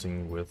the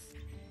starting with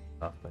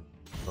nothing.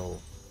 No.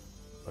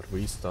 But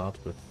we start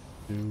with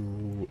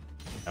 2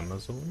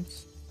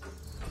 Amazons.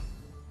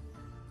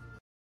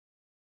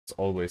 It's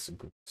always a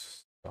good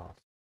start.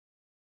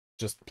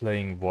 Just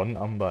playing one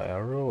Umber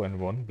Arrow and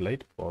one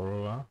Blade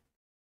Borrower.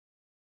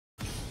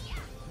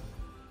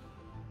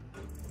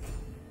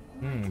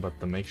 But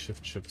the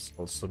makeshift ship is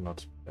also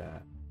not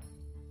bad.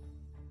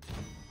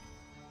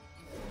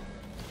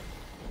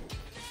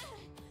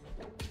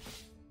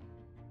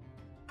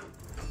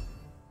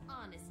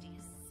 Honesty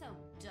is so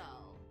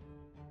dull.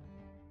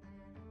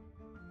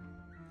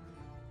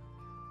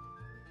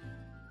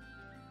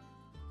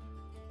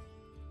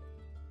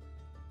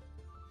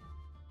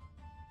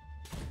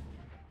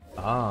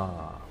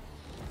 Ah,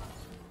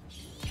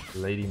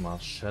 Lady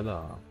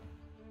Marcella.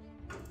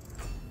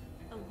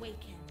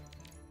 Awaken.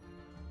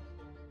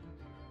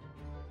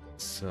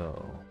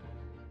 So,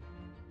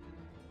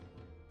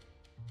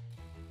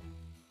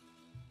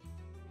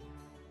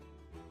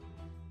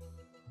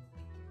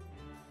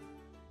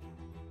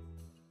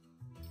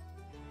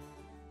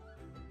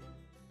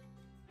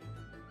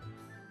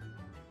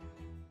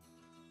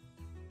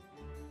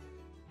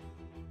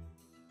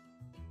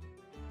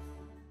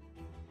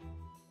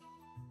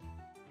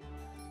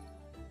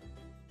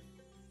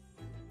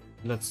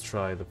 let's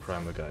try the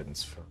primal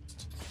guidance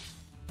first.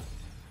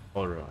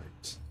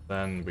 Alright,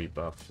 then we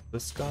buff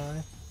this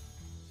guy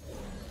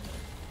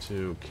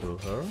to kill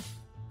her.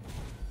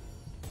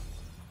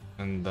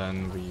 And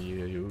then we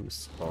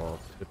use our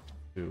tip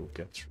to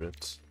get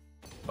rid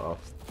of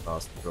the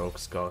last rogue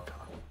Skulker.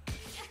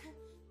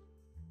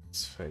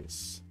 His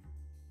face.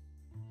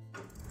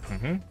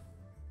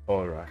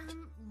 Alright.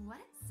 What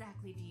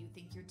exactly do you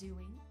think you're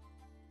doing?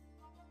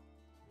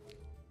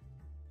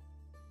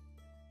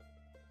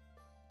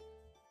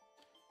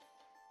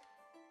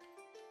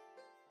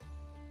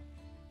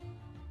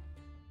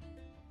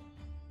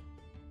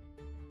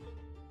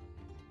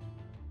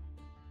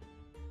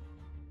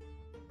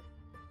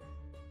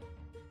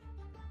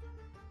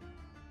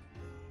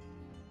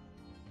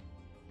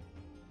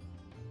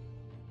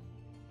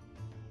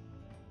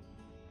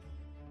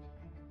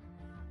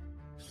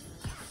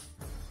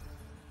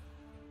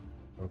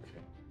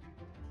 Okay.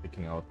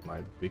 Picking out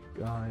my big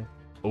guy.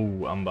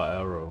 Oh, Umber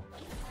Arrow.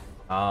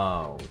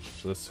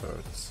 Ouch, this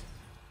hurts.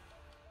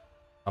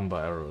 Umber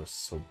Arrow is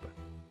so bad.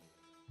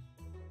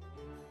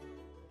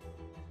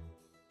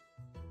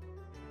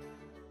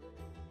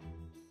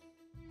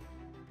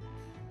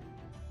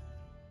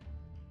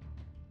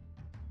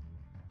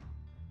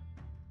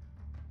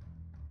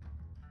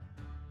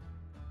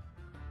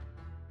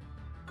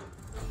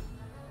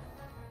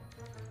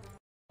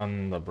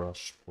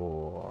 Underbrush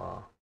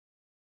for...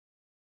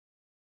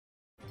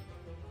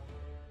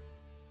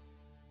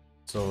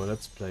 So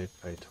let's play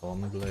Fate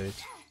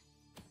Hornblade.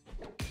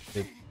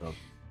 Hit the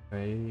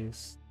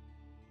face.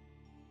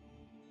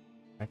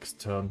 Next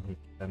turn he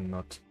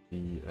cannot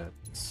be at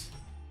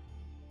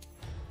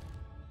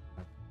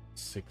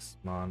 6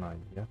 mana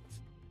yet.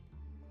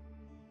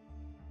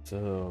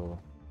 So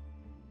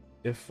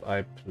if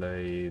I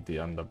play the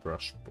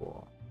Underbrush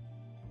Boar,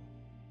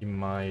 he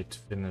might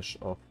finish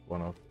off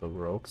one of the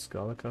Rogue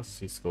Skulkers.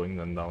 He's going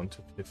then down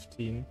to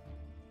 15.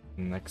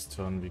 Next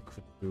turn we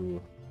could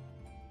do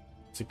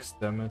 6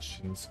 damage,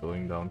 and he's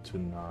going down to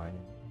 9.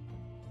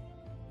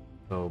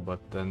 So, but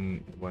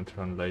then 1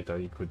 turn later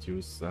he could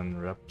use then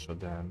Rapture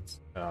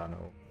Dance.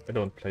 No, I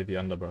don't play the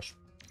Underbrush.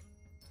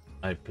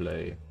 I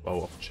play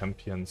Bow of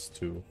Champions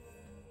to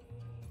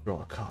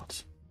draw a card.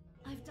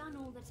 I've done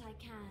all that I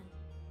can.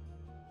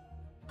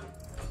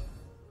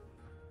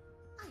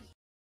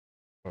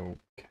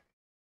 Okay.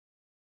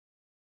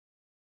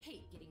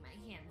 Hate getting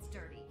my hands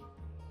dirty.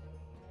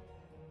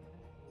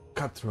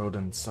 Cutthroat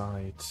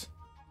inside.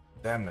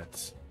 Damn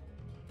it.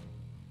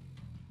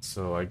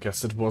 So I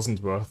guess it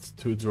wasn't worth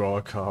to draw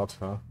a card,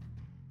 huh?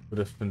 Would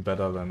have been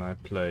better than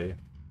I've played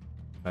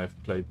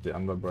the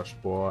Underbrush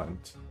Boar and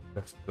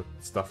left the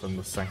stuff in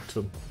the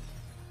Sanctum.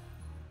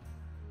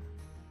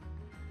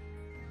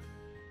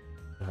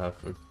 To have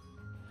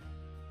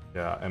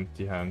a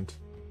empty hand.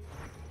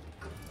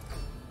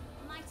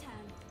 My turn.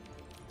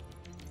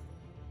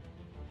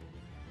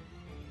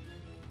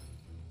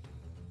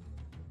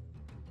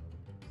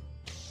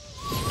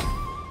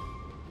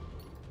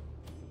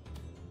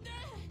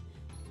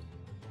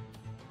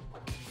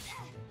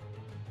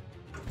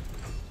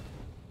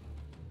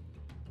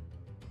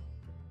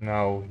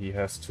 Now he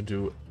has to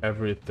do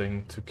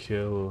everything to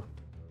kill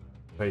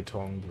Fate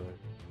Hornblade.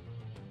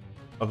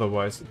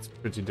 Otherwise it's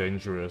pretty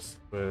dangerous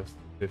with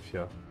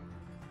Divya.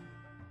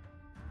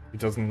 He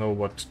doesn't know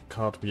what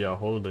card we are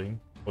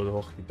holding,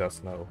 although he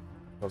does know,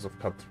 because of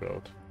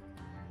Cutthroat.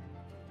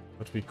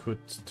 But we could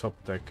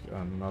top deck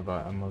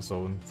another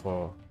Amazon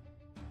for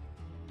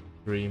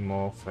 3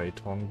 more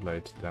Fate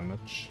Hornblade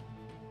damage.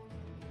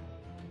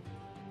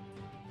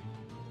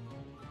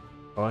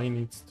 Oh, he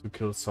needs to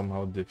kill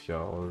somehow Divya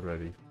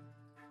already.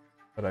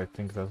 But I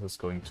think that is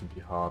going to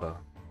be harder.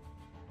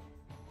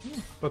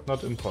 But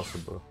not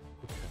impossible.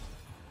 Okay.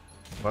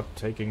 But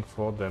taking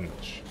 4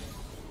 damage.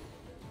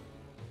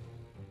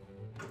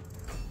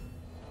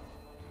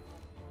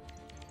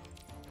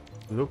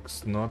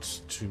 Looks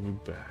not too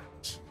bad.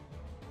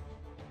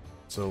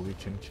 So we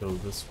can kill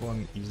this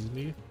one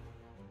easily.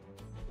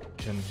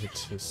 can hit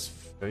his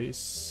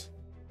face.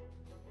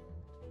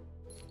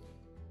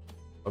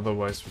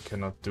 Otherwise we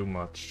cannot do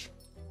much.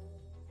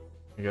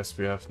 I guess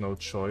we have no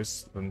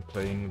choice than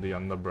playing the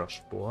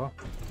underbrush boar.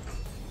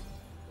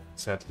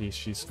 Sadly,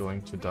 she's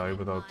going to die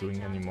without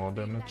doing any more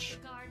damage.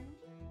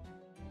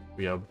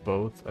 We are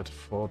both at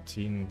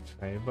 14 in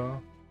favor.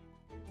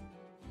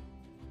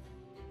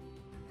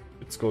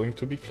 It's going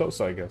to be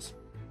close, I guess.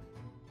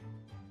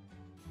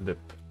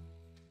 Lip.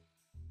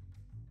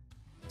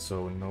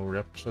 So no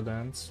Rapture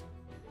Dance.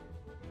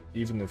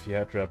 Even if he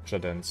had Rapture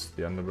Dance,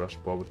 the underbrush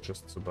boar would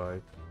just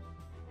survive.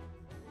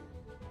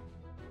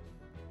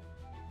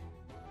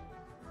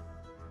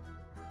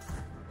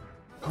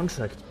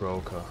 Contract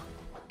Broker.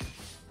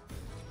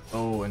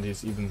 Oh, and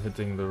he's even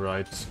hitting the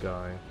right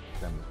guy.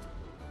 Damn it.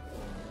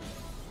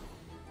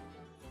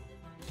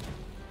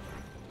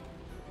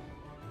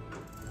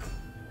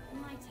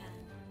 My turn.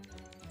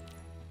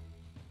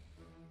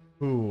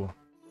 Ooh.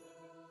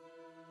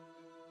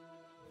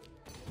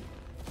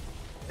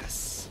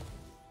 Yes.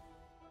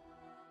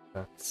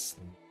 That's...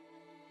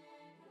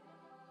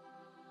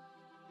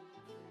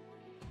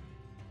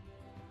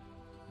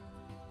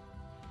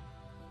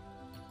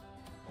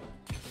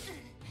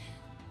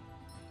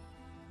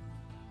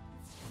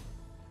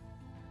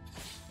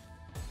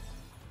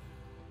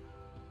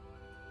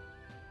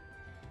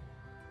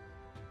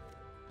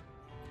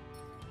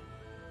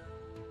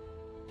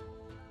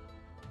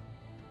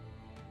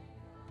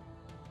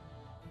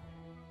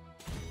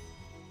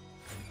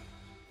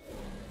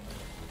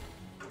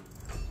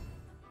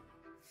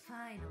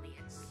 Finally,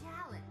 a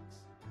challenge.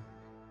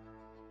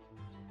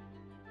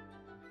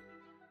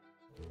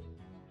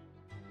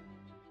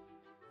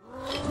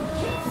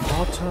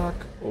 Attack?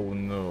 Oh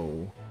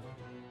no.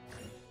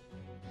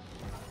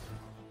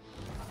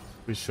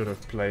 We should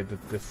have played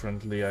it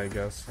differently, I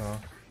guess, huh?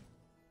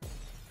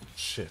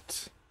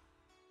 Shit.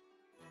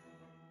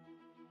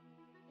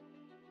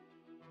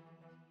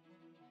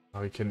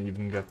 Now he can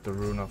even get the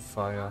Rune of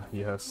Fire. He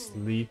has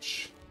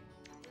Leech.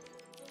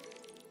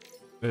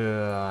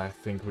 I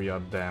think we are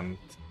damned.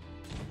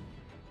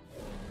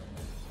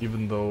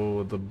 Even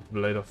though the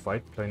Blade of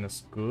White Plane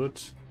is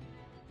good.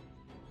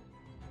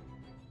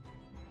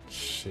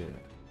 Shit.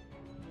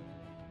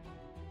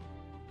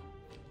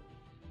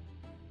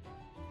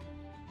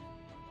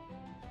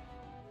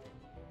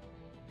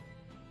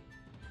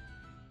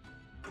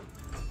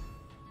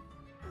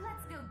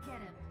 Let's go get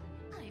him.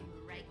 I'm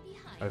right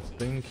behind I you.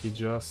 think he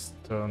just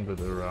turned it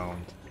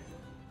around.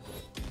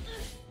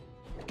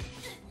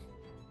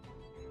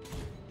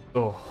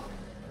 Oh,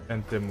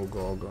 and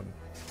Demogorgon.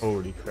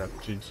 Holy crap,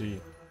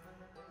 GG.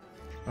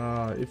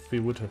 If we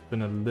would have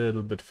been a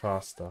little bit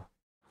faster,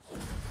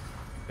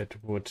 it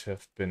would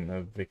have been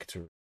a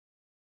victory.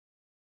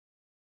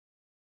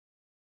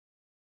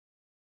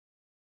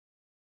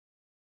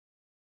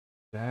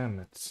 Damn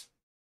it.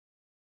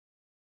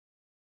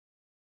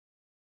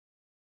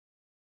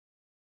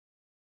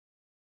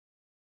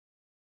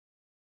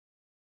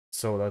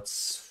 So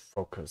let's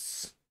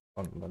focus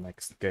on the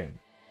next game.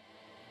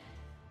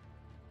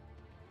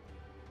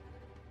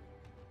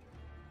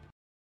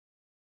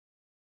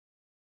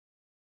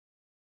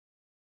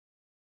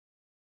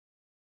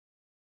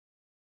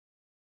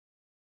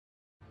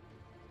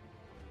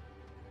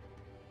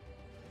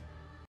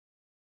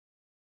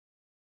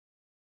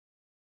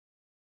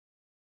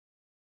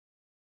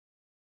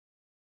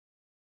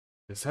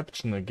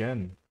 Deception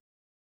again.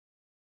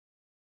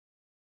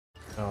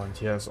 Oh, and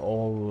he has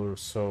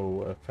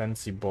also a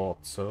fancy board,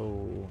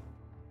 so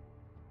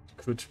it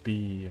could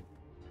be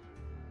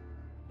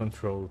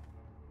control.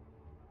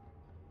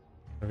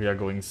 We are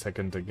going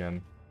second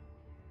again.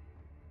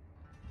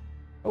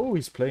 Oh,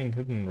 he's playing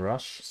Hidden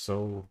Rush,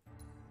 so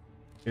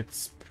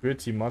it's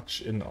pretty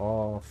much in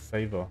our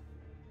favor.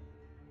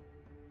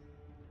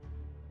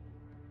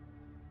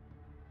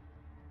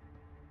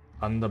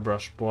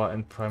 Underbrush Boar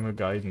and Primal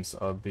Guidance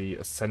are the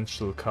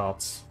essential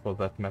cards for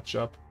that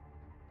matchup.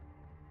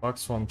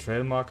 Darksworn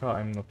Trail Marker,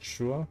 I'm not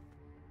sure.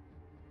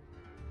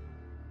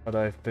 But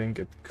I think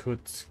it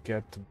could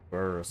get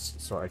worse,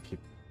 so I keep...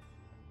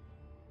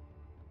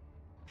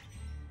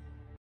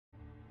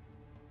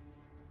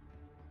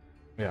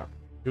 Yeah,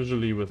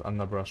 usually with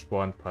Underbrush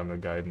Boar and Primal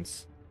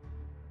Guidance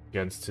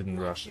against Hidden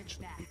Rush it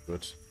should be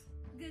good.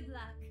 Good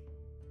luck.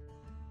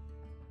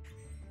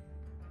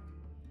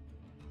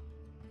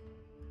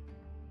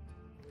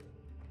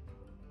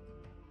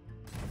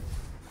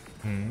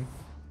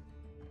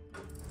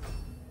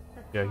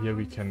 Yeah, here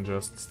we can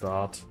just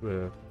start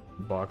with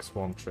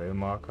Darksworn Trail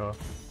Marker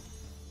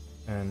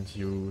and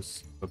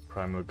use the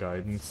Primal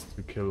Guidance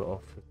to kill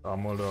off his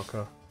Armor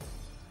Lurker.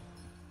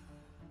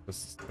 This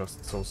is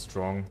just so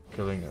strong,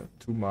 killing a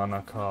 2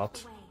 mana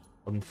card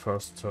on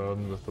first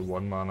turn with the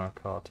 1 mana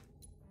card.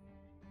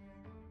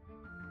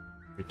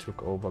 We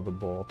took over the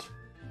board.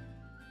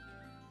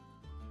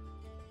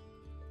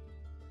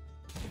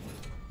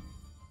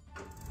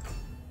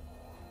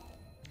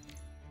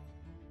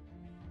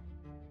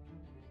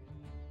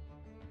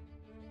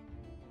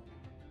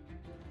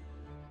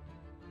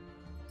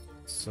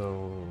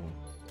 So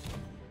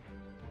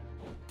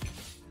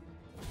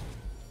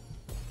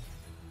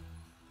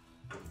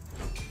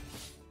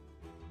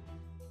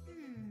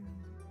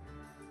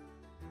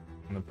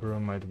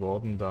Pyramid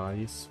Warden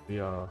dies, we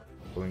are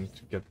going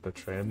to get the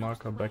trail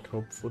marker back,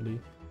 hopefully.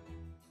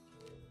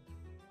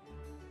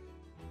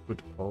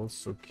 Could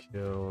also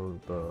kill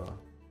the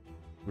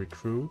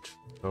recruit,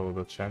 so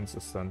the chance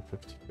is then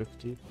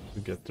 50-50 to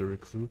get the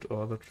recruit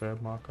or the trail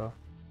marker.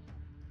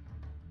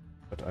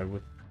 But I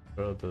would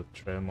prefer the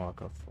trail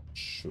marker for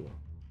sure.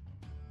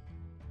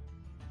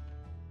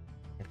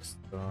 Next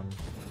turn.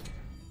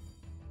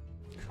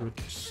 Could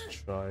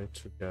try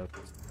to get...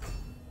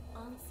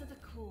 Answer the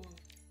call.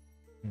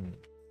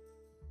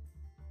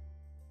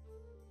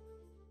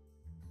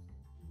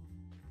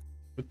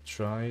 Could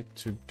try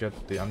to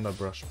get the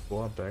underbrush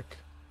 4 back.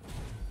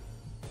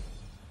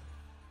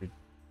 It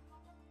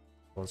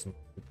wasn't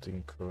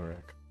hitting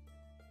correct.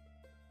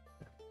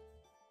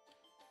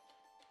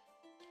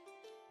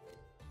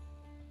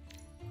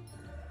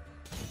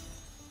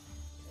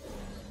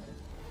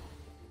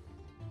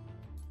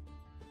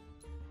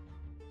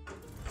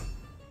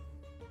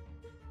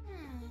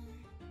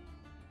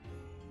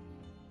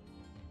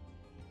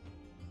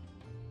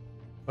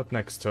 But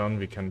next turn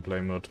we can play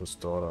Myrto's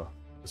Daughter.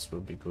 This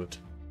will be good.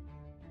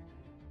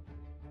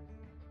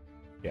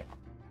 Yeah.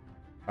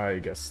 I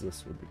guess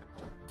this will be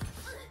good.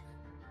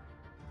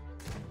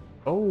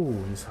 Oh,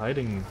 he's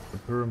hiding the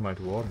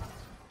Pyramid Warden.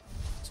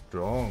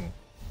 Strong.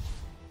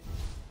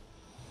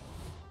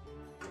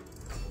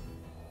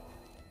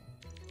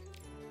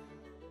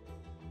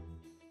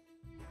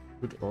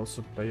 Could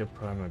also play a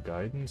Primal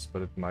Guidance,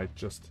 but it might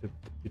just hit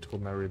the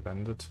P2E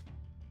Bandit.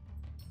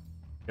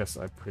 Guess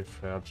I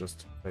prefer just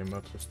to play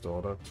Myrto's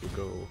Daughter to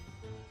go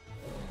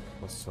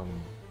for some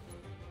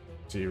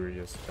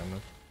serious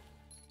damage.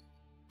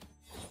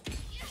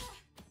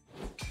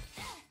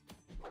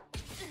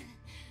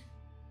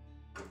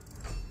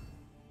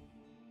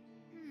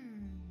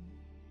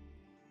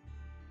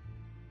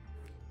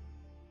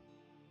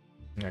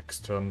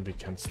 Next turn we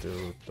can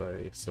still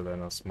play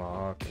Selena's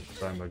Mark and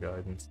Primal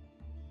Guidance.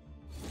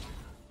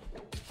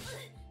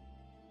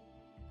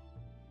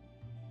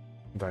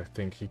 And I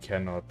think he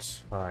cannot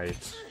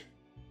fight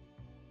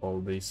all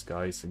these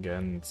guys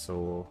again,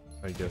 so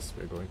I guess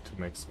we're going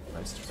to make some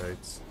nice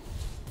trades.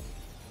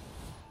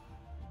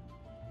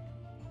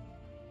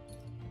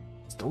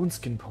 Stone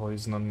Skin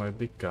Poison on my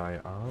big guy,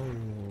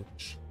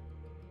 ouch.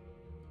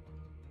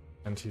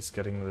 And he's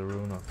getting the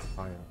Rune of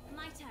Fire.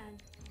 My turn.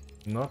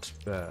 Not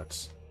bad,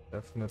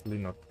 definitely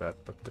not bad,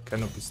 but the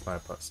Canopy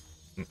Sniper's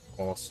an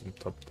awesome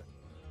top deck.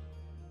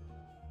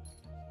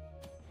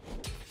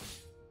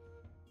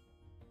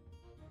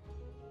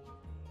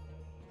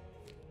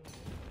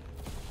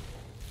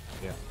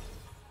 Yeah.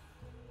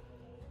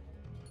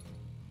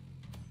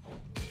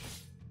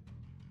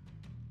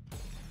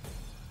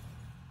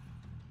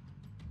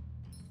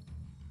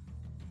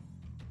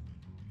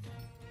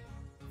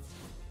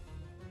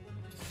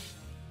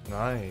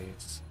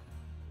 Nice.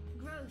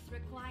 Growth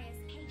requires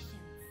patience.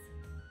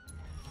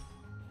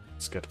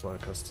 Let's get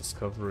Valka's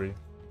Discovery.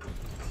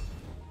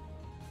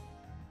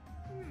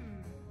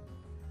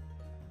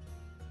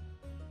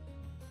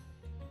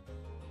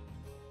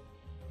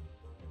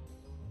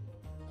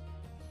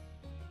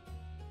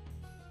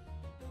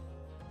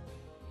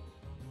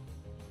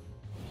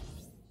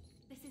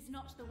 This is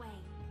not the way.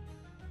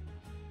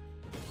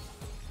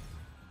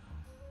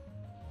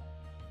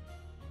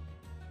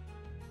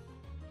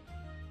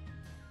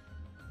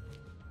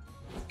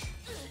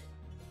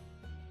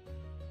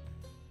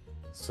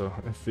 So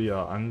if we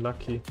are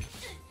unlucky,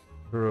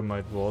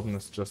 Pyramid Warden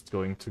is just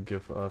going to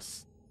give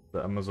us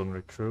the Amazon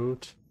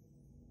Recruit.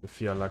 If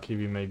we are lucky,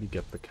 we maybe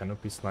get the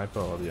Canopy Sniper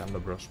or the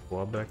Underbrush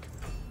 4 back.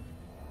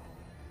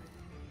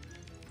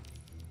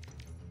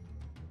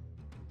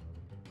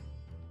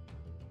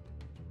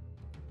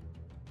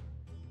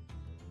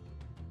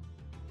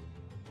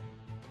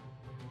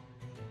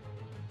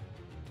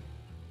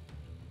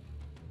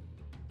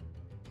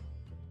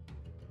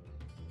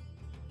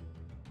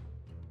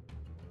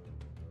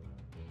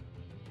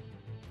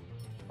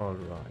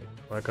 Alright,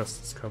 Valka's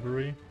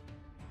Discovery.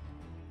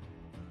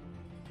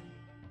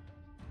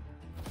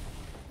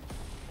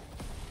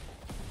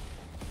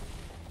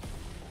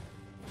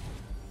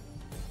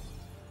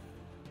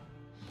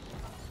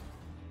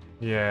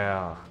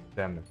 Yeah,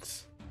 damn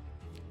it.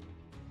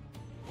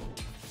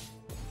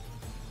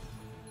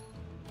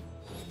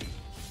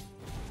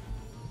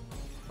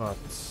 But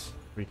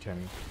we can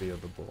clear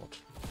the board.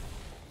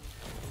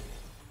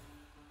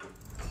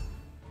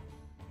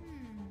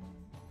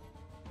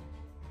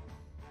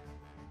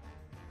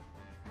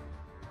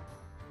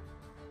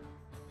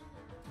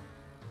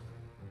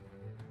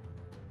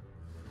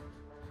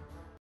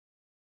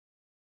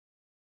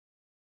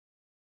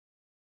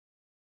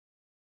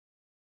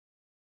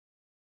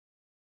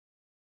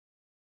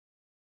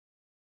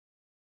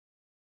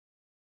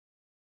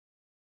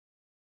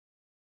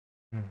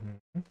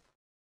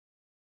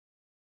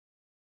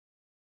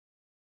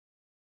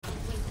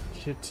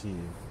 Kitty.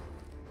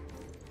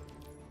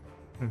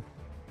 Yeah,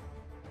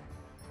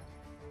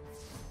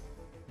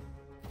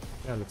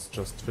 let's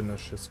just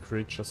finish his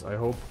creatures. I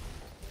hope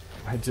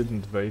I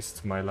didn't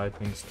waste my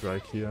lightning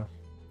strike here.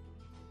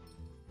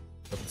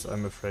 But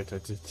I'm afraid I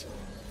did.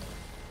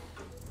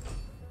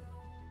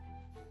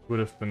 Would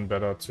have been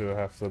better to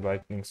have the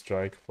lightning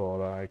strike for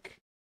like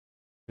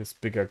these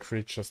bigger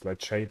creatures like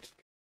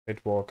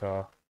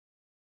Shadewalker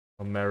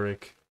or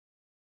Merrick.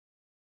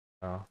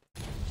 And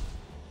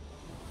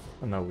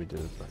now we did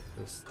it like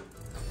this.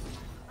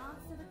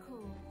 Answer the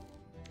call.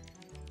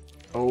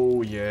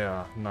 Oh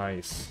yeah,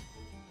 nice.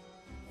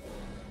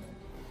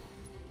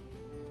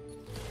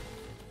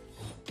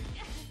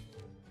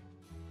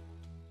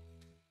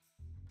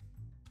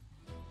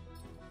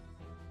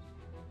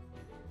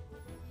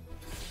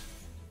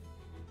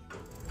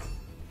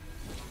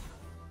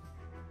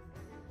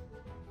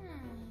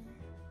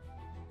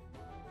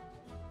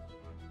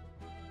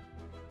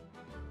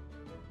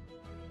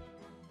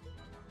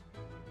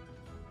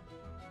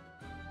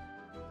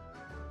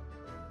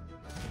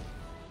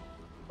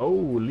 Oh,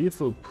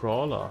 lethal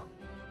brawler.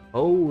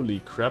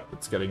 Holy crap,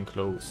 it's getting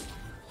close.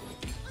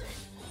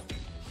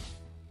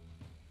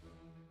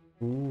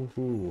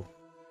 Woohoo.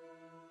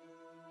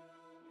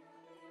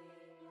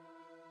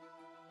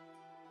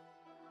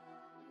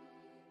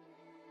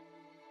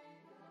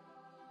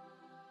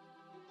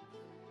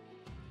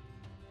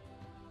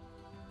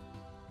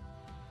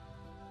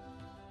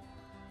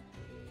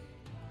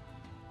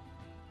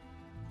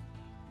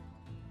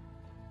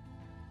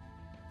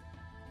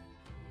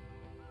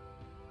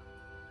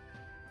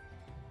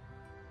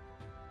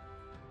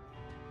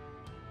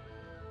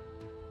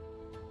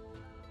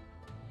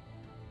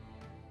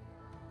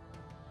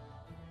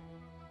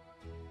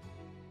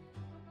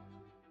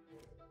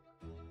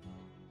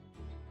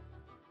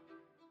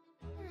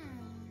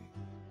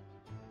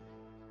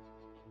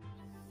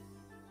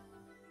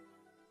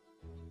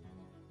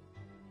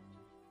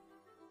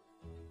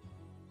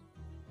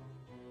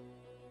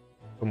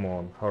 Come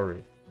on,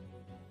 hurry.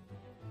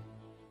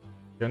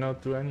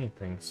 Cannot do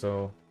anything,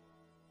 so...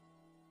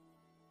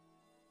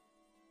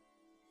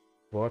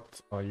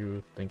 What are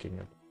you thinking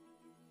of?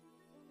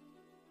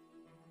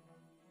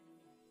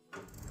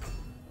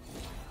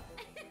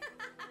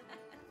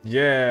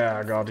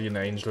 Yeah, Guardian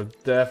Angel,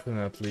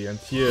 definitely. And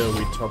here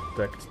we top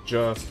decked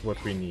just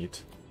what we need.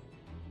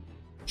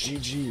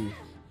 GG.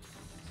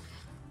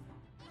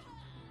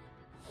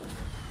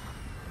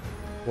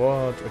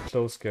 What a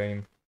close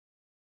game.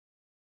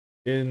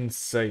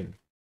 Insane.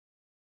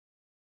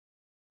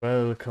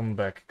 Welcome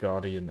back,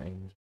 Guardian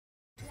Angel.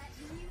 Let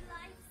new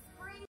life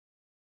spring.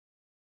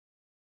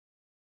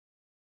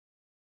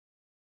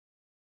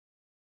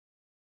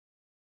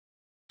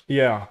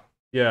 Yeah,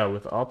 yeah,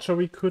 with Archer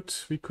we could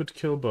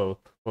kill both,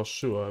 for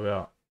sure,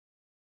 yeah.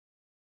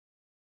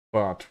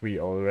 But we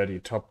already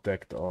top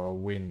decked our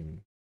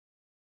win.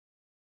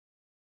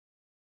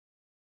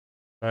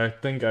 I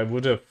think I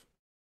would have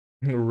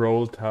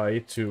rolled high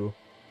to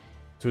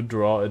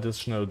draw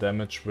additional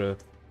damage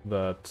with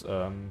that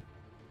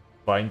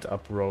bind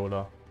up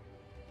roller.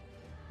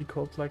 He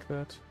called like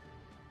that?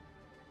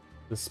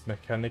 This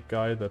mechanic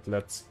guy that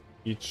lets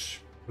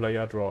each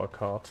player draw a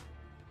card.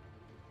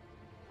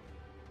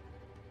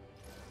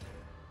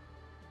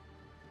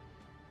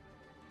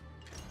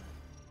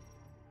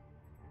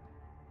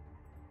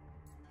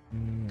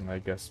 I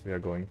guess we are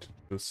going to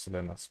do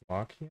Selena's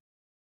Mark here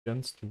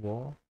against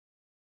War.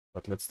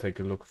 But let's take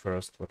a look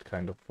first what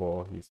kind of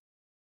War he's.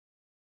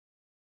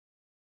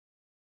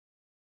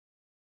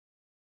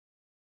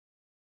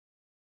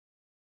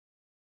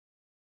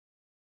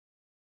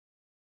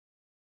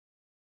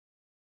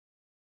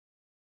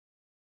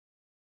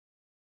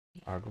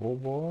 Aggro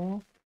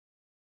War.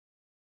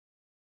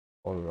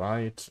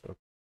 Alright,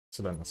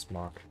 Selena's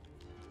Mark.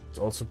 He's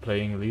also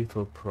playing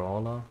Lethal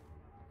Brawler.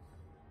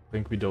 I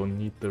think we don't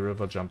need the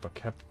River Jumper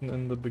Captain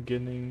in the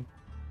beginning.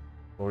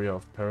 Warrior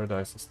of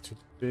Paradise is too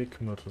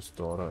big, Myrtle's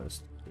Daughter is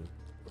too big.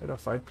 Raider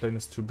Fight Plane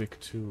is too big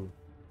too.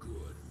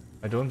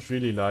 I don't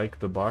really like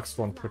the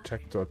Barksworn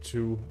Protector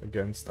 2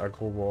 against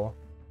Aggro War,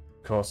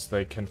 because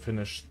they can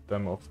finish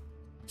them off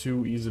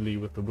too easily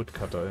with the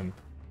Woodcutter Imp.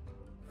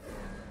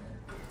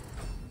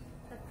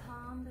 The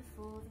calm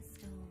before the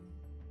storm.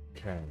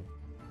 Okay.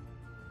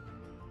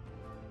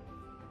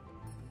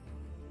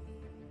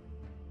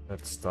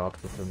 Let's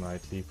start with the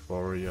Nightly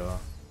Warrior.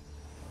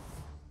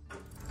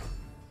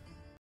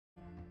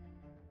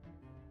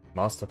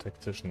 Master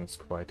Tactician is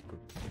quite good.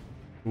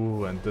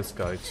 Ooh, and this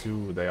guy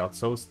too. They are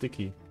so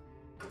sticky.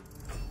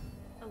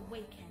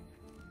 Awaken.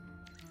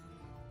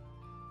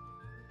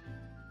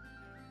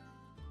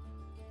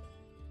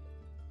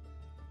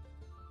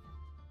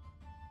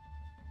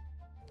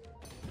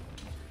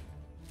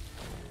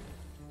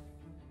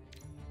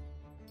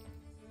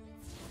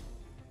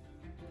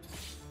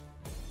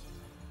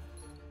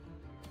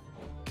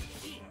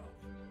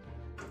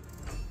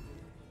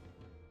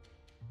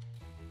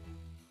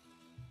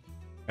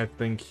 I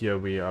think here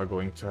we are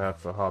going to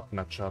have a hard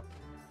matchup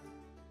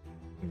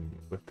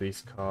with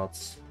these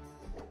cards.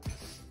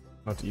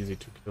 Not easy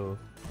to kill.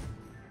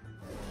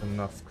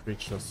 Enough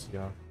creatures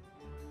here.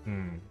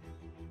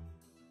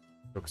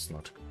 Looks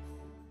not good.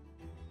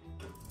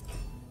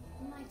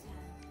 My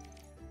turn.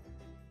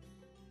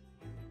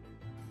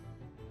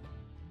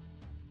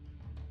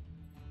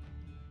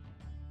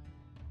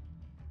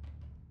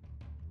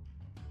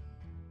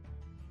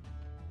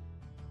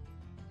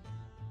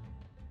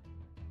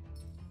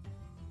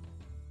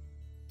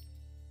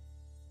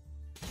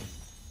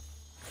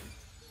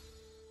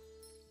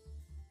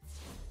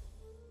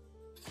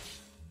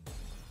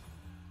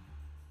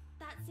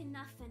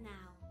 enough for now.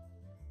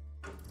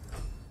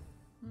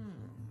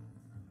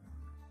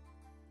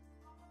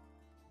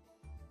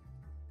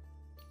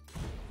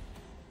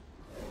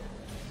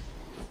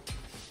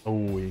 Oh,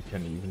 we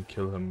can even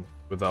kill him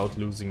without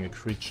losing a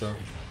creature.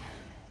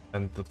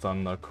 And the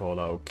Thunder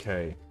Caller,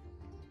 okay.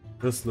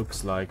 This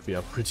looks like we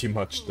are pretty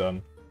much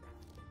done.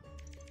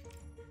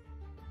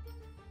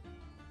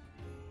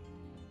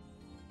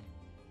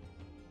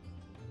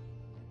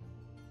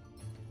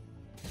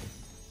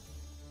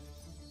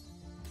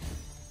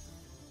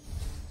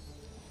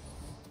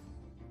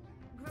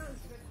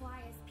 Growth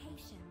requires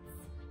patience.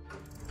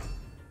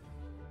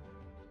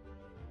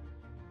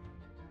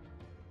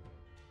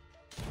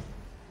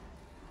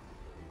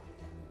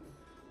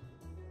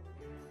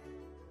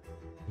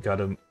 Got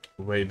a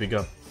way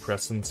bigger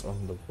presence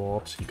on the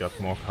board. He got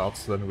more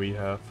cards than we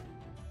have.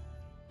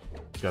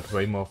 He got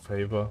way more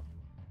favor.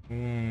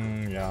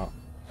 Yeah,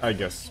 I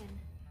guess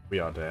we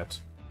are dead.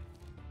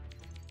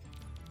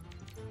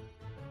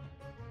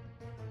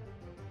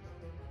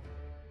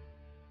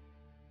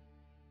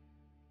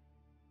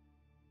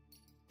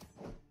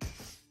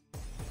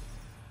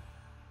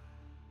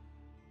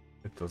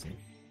 It doesn't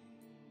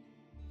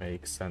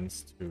make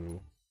sense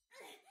to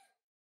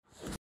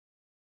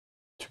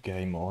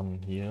game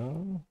on here,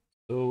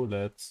 so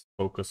let's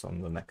focus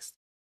on the next.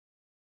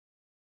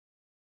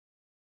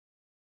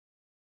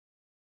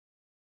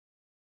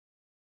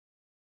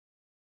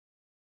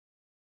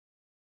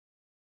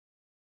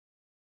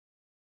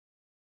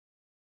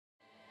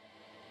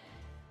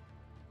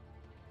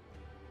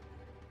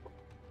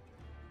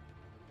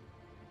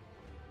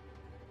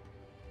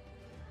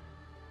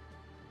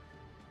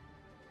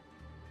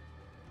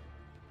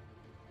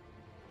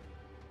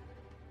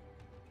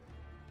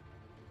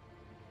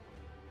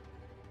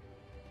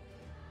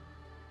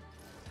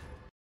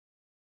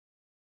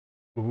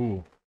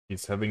 Ooh,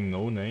 he's having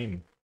no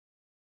name.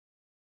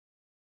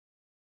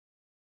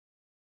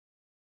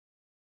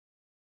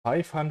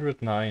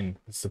 509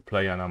 is the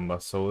player number,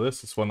 so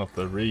this is one of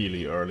the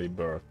really early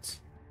birds.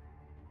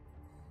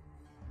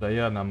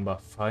 Player number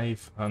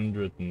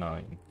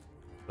 509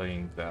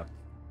 playing that.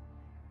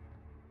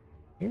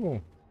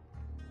 Ooh,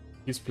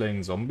 he's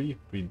playing zombie.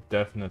 We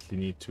definitely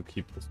need to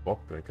keep the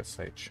Spotbreaker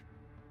Sage.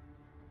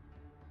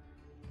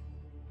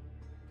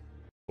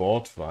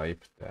 Board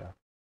vibe there.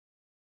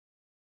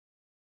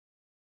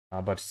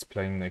 But he's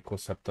playing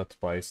Necroceptor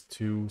twice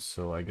too,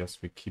 so I guess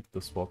we keep the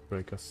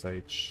Swordbreaker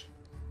Sage.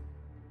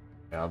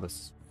 Yeah,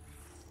 this.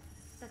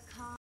 The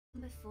calm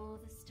before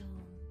the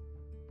storm.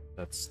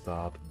 Let's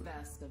start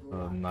Best of with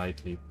luck.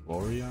 Knightly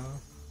Warrior.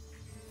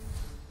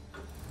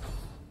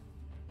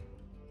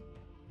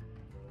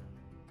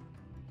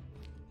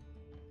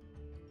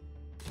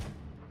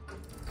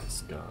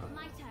 This guy.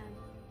 My turn.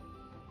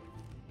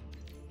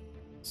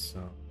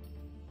 So.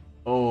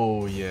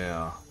 Oh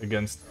yeah,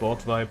 against board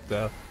vibe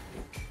there.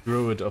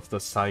 Druid of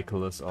the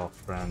Cycle is our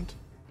friend.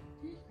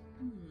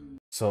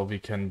 So we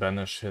can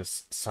banish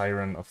his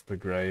Siren of the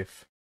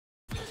Grave.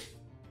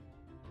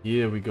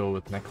 Here we go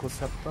with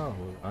Necroceptor,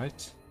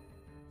 alright.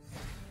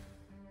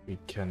 We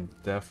can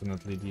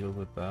definitely deal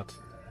with that.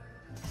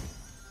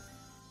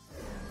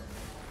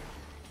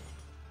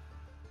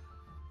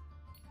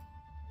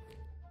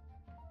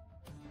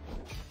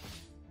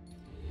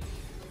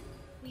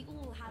 We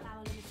all have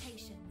our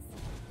limitations.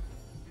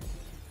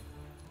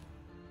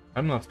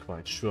 I'm not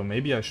quite sure.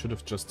 Maybe I should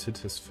have just hit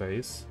his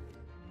face.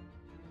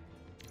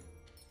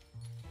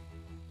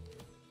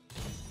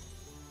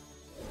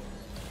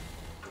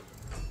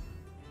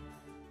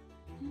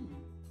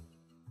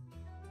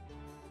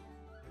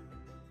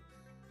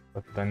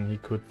 But then he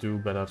could do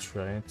better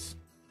trades.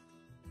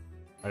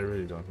 I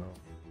really don't know.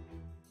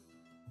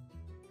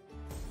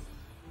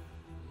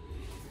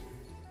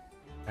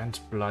 And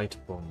Blight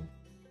Bomb.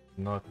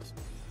 Not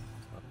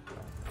bad.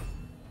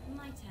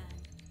 My turn.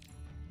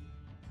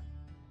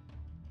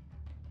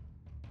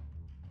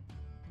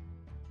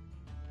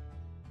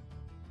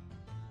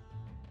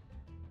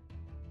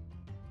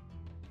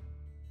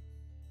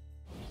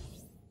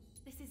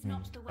 This is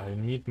not the way. I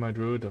need my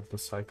Druid of the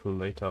Cycle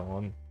later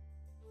on.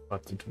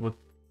 But it would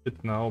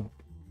fit now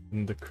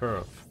in the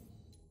curve.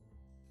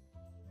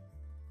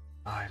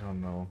 I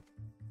don't know.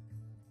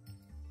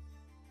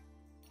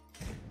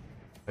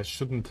 I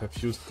shouldn't have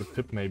used the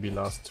pip maybe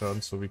last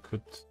turn, so we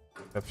could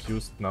have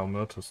used now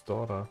Myrto's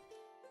Daughter.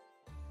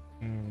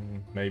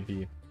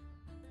 Maybe.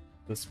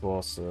 This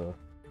was a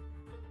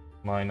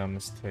minor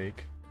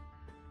mistake.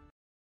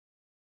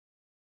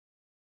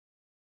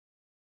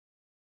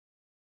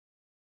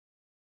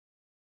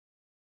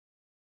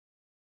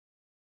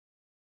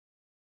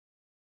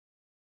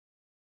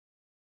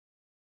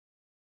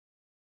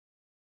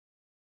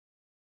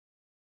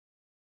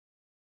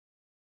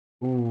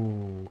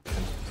 Ooh.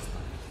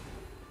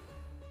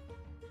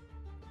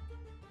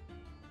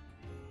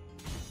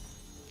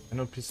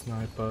 Canopy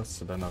Sniper,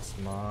 Selena's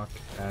Mark,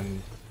 and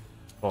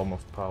Form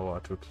of Power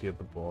to clear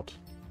the board.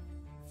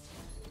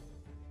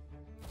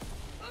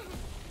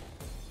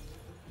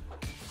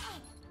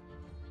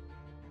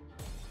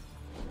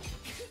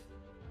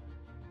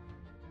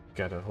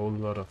 get a whole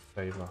lot of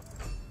favor.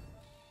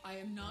 I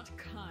am not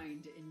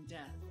kind in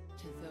death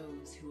to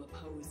those who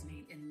oppose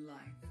me in life.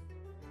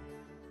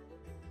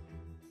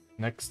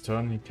 Next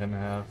turn he can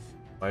have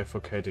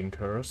Bifurcating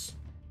Curse.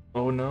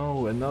 Oh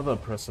no, another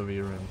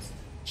Perseverance.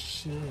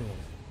 Shit.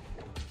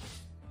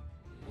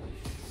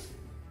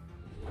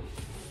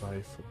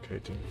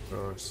 Bifurcating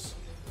Curse.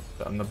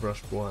 The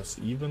Underbrush Boar is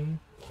even.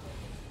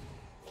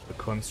 The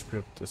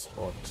Conscript is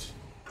odd.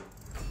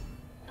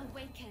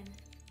 Awaken.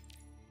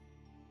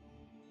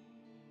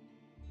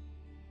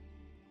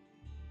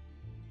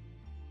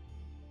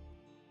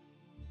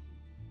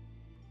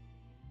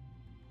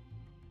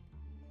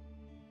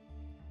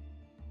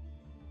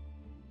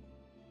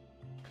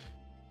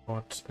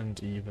 Odd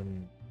and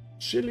even.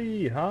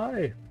 Chili,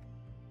 hi!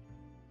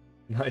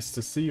 Nice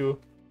to see you.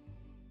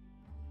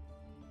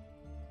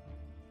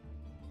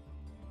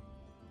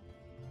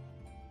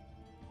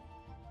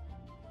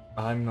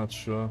 I'm not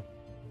sure.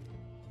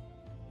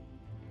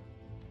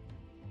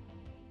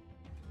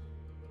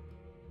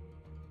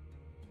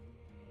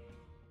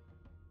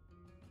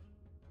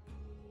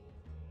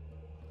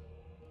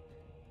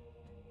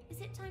 Is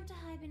it time to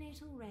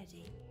hibernate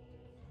already?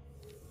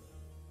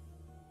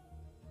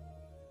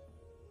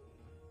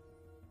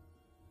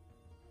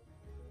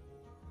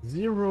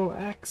 Zero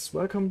X,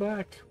 welcome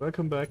back,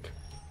 welcome back.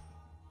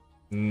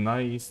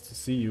 Nice to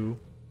see you.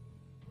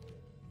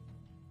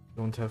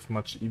 Don't have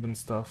much even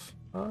stuff.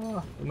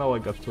 Ah, now I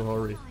got to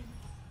hurry.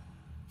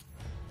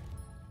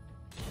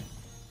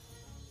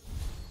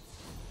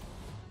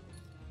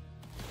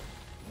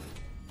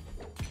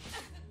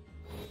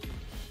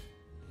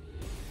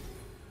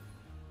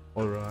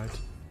 Alright.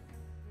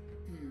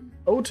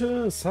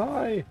 Otis,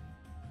 hi!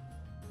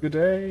 Good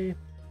day,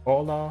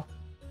 Paula.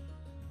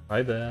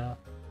 Hi there.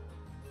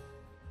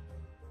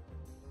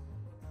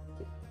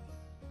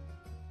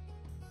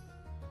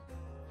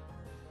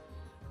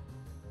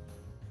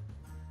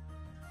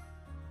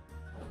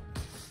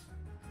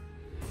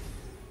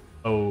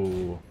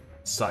 Oh,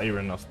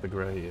 Siren of the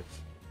Grave.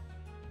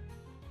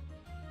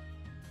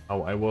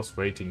 Oh, I was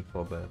waiting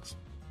for that.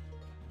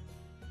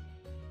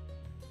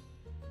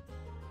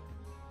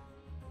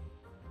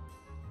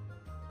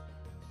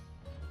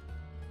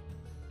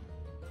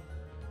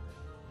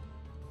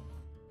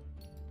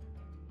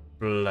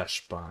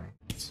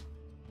 Flashbind.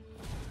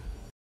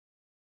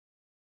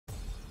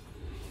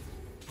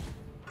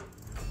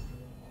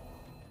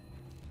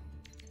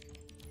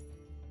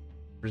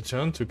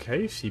 Return to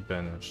cave, he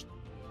banished.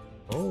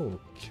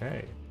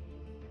 Okay.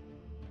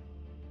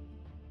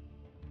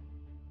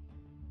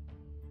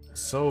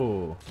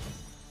 So,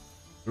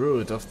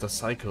 Root of the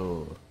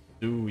Cycle,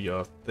 do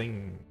your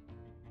thing.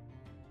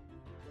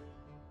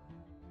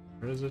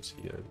 Where is it?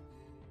 Here.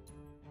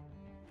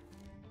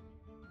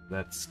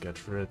 Let's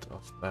get rid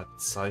of that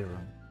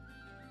Siren.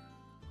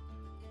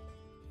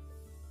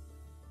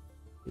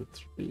 2,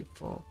 3,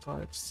 4,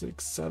 5,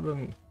 6,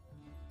 7.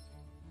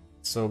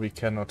 So we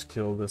cannot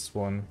kill this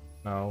one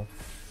now.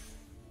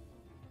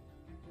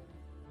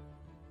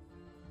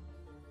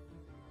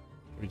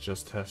 We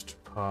just have to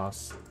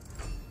pass.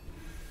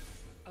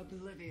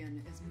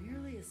 Oblivion is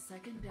merely a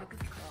second deck of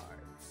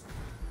cards.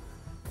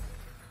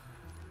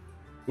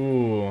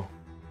 Ooh,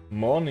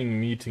 morning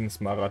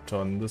meetings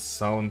marathon. This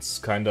sounds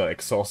kinda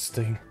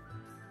exhausting.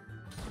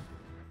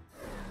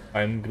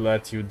 I'm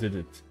glad you did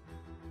it.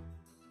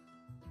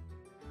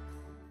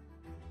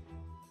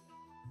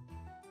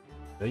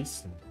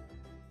 Jason.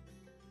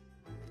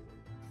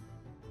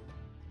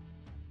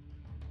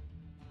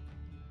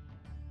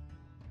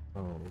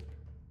 Oh.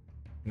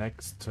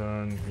 Next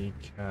turn he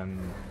can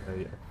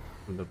play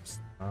Eclipse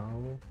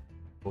now.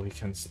 Or he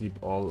can sleep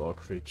all our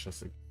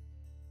creatures again.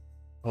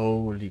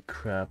 Holy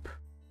crap.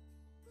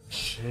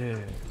 Shit.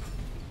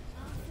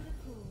 After the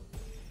pool.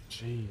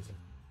 Jesus.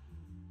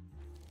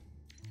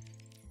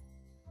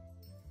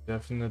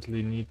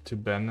 Definitely need to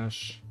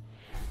banish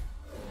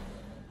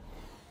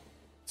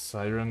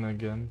Siren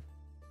again.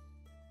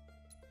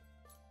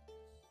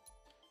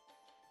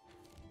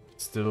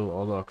 Still,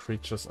 all our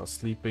creatures are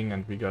sleeping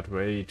and we got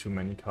way too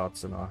many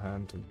cards in our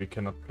hand and we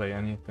cannot play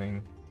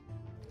anything.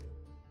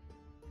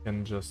 We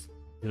can just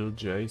kill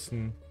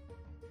Jason,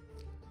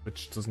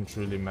 which doesn't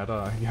really matter,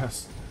 I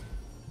guess.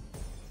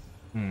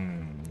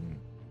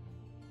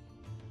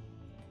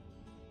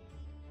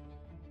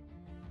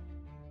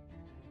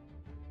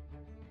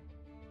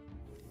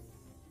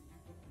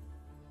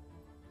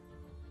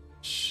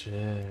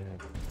 Shit.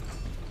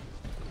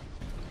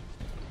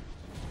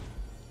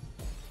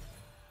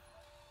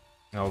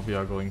 Now we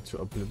are going to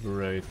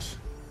obliterate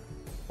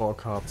 4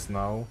 cards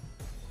now.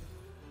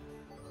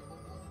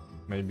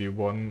 Maybe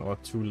 1 or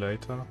 2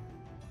 later.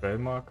 Trail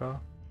Marker.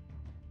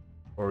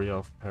 Warrior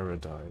of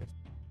Paradise.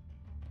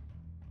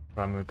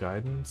 Primal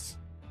Guidance.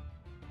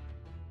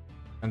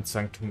 And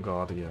Sanctum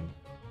Guardian.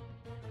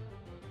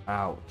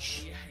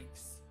 Ouch.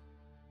 Yikes.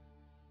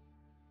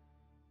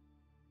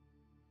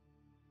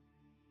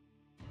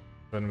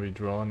 When we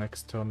draw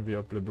next turn we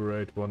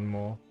obliterate 1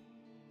 more.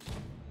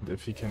 And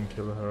if he can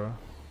kill her...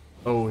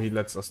 Oh, he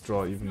lets us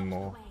draw even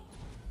more.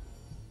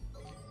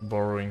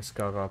 borrowing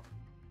Scarab.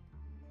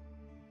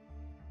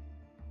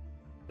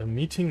 A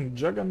meeting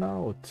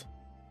Juggernaut.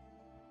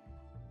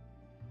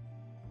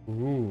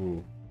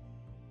 Ooh.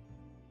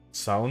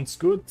 Sounds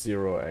good,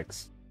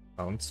 0x.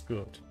 Sounds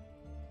good.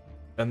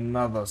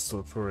 Another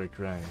sulfuric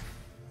rain.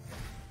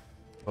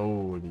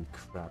 Holy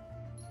crap.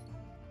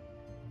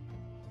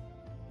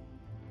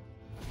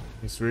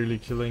 He's really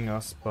killing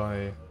us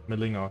by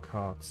milling our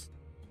cards.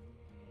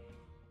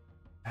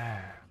 My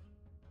hand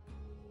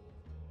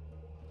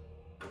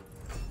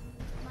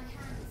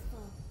is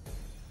full.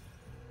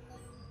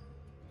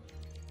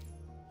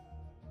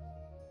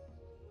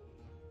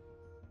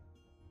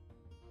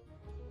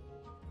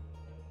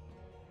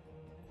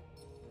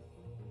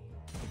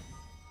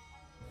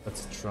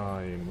 Let's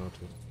try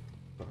Motive.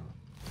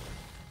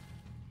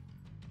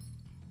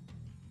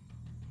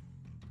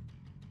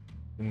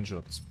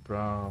 Injured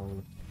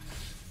Sprout.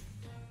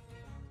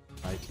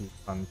 Mighty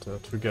Hunter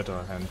to get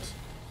our hand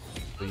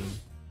clean.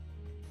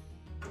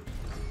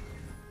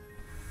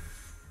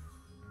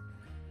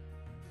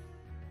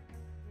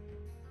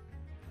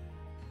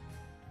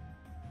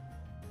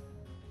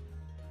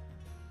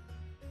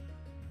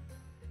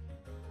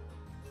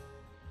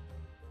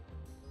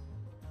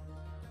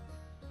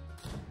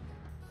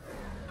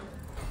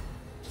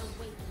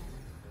 Awaken.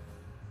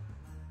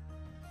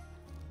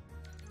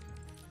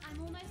 I'm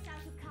almost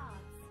out of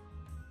cards.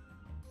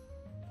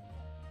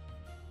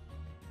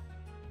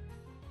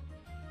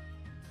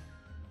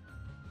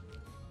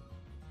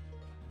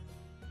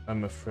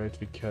 I'm afraid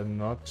we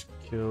cannot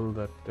kill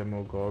that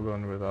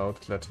Demogorgon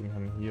without letting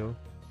him heal.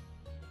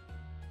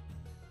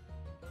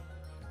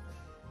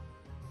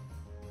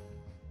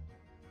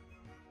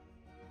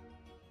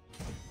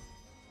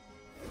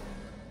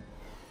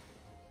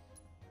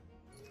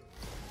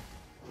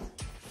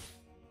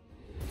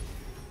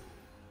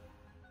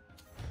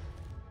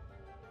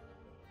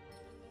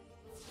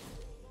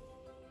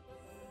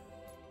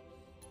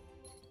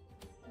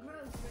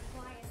 Growth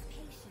requires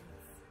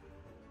patience.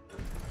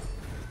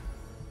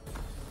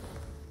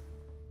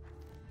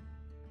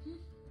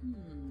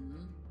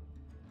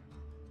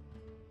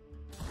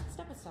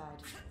 Step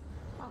aside.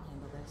 I'll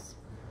handle this.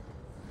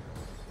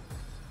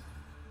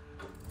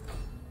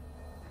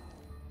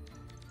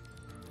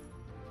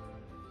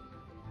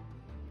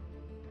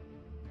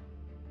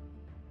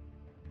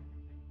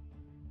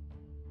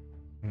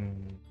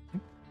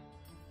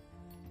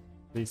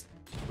 At least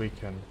we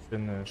can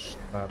finish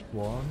that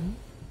one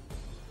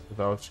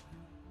without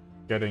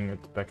getting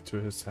it back to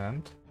his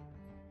hand.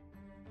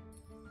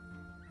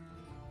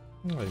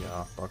 Oh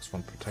yeah, Box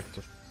 1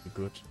 Protector should be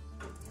good.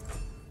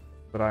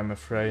 But I'm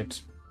afraid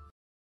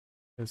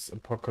his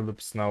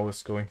Apocalypse Now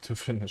is going to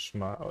finish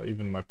my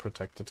even my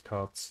protected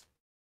cards.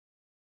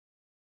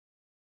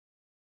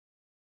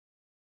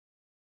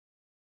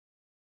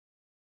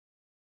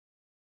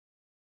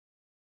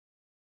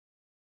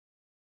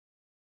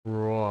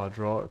 Draw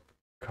a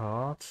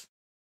card.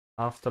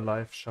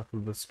 Afterlife,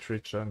 shuffle this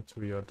creature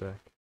into your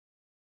deck.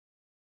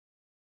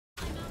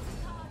 I'm out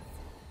of cards.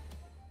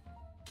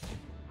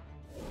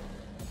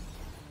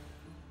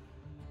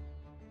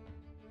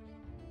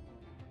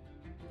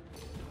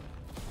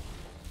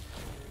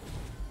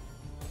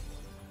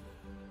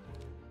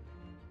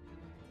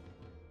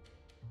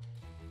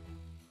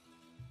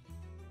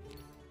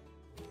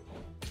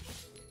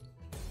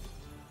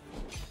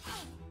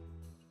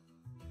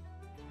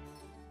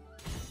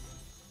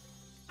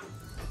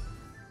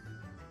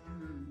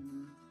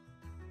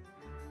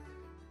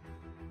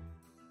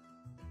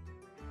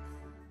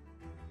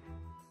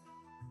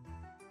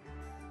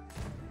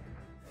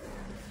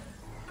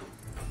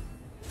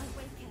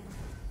 Awaken.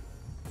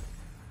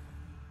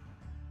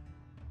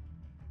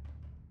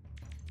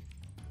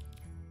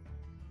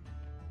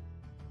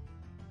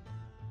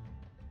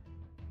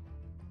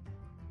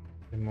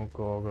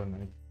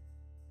 Demogorgon.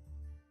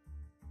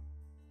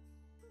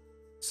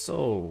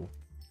 So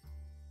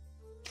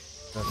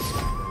let's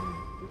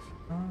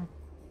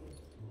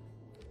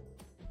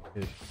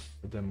hit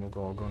the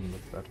Demogorgon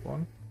with that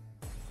one.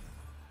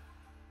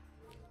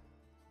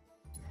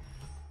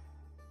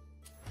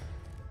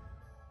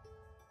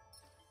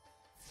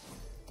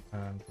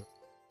 And with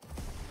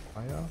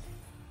fire.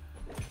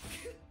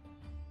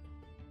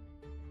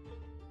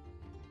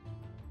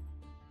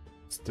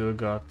 Still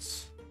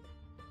got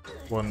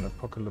one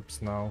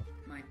Apocalypse Now.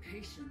 My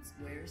patience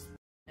wears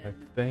I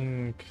thin.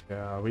 think,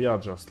 yeah, we are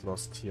just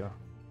lost here.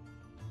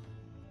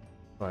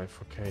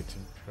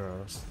 Bifurcating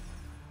curse.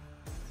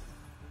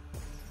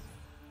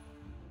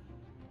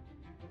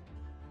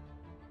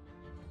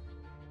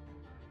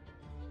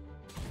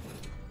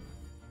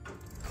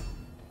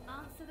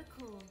 Answer the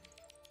call.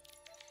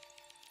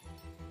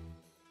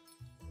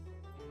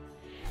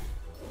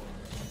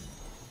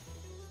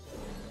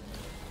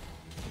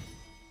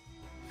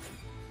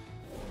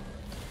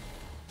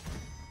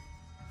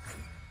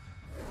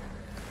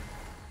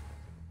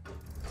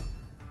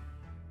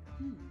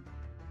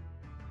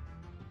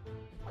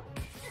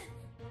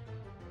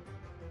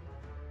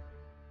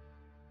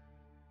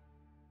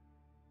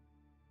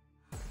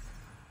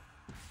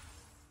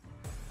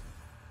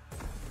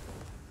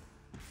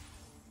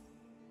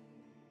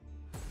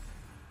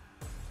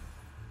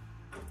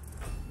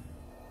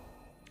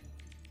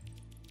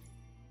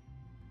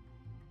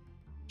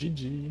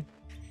 GG.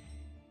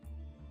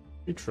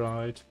 We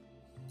tried.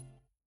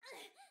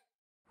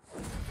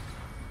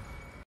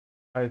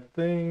 I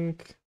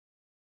think...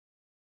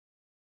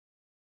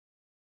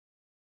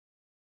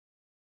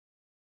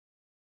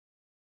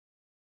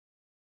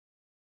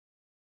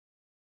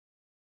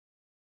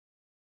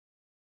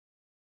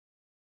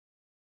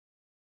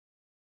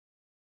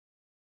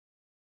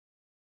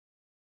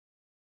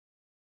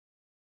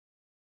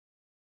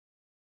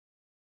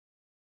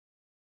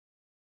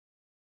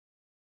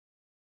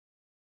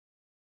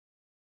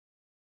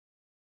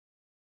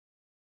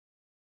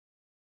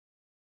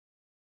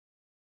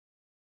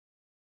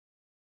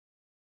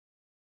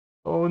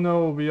 Oh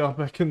no, we are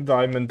back in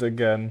diamond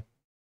again.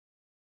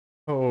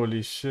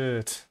 Holy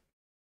shit.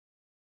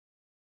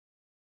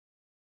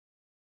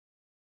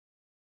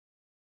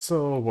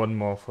 So, one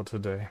more for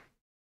today.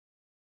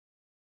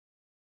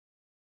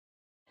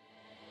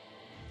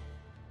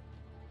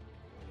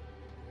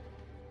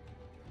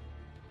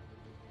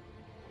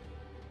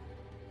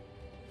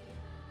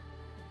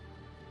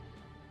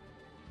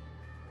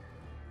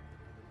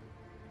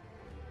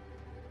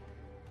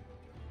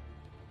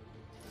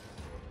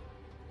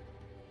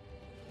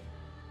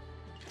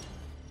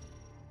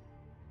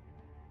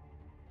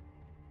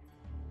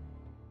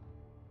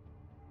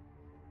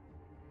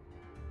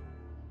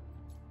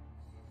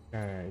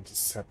 Okay,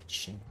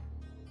 deception.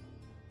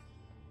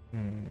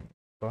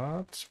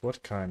 But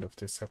what kind of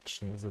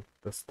deception is it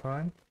this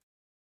time?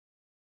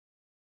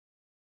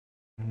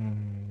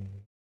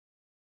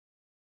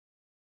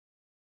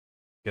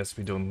 Guess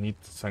we don't need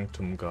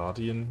Sanctum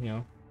Guardian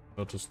here.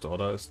 Lotus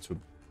Daughter is too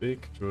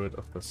big. Druid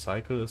of the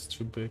Cycle is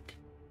too big.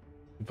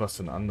 It was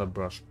an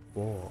underbrush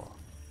boar.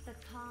 The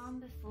calm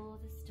before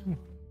the storm.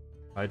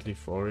 Nightly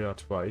Warrior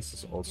twice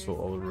is also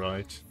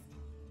alright.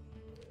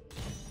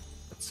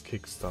 Let's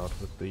kickstart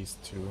with these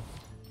two.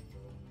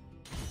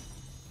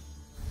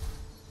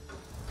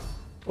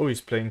 Oh,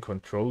 he's playing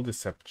Control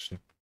Deception.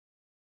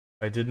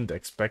 I didn't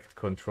expect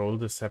Control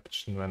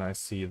Deception when I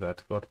see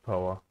that God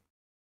Power.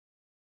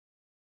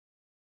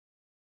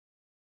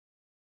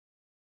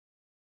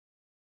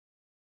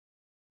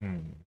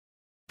 Answer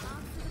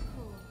the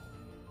call.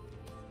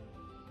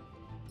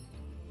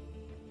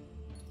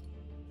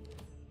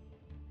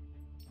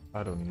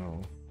 I don't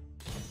know.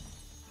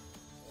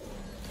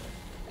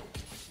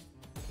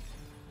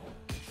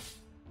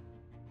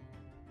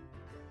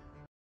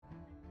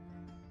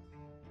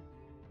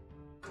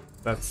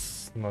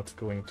 That's not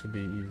going to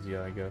be easy,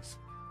 I guess.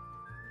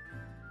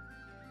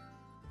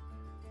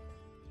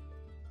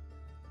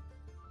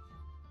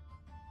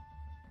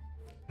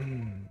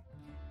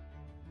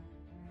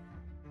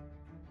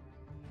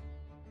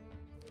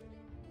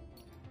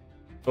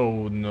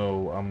 Oh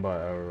no, Amber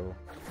Arrow.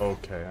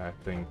 Okay, I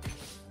think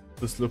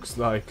this looks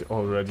like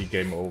already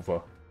game over.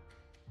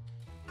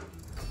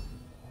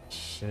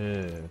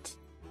 Shit.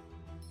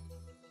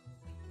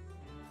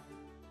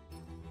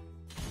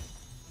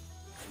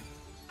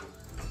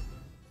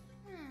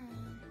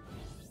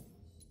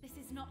 This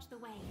is not the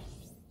way.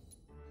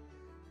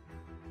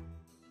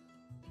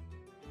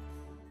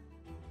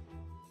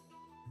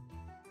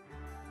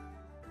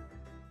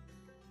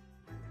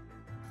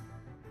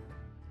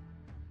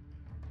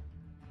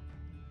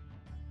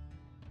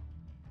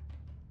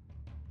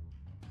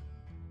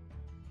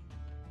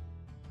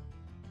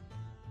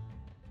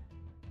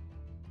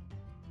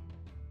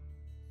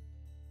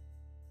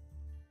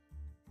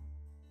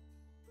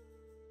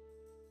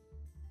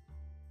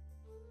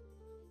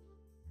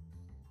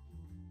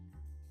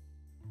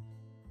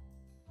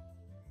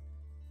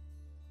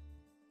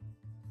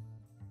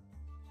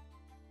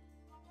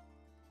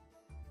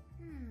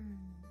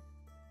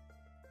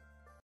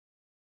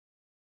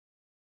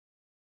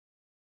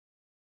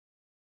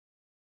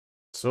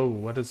 So,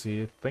 what is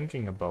he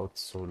thinking about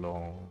so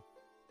long?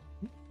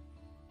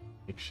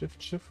 Big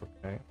shift,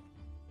 okay.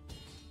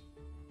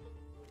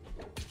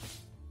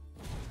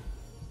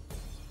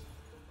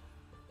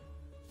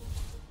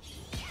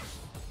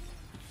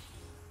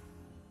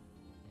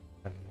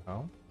 And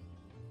now?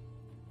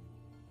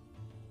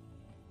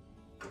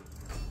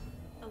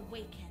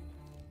 Awaken.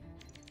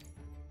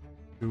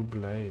 Two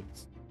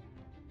blades.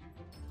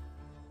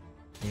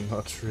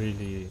 Not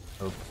really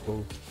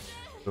helpful.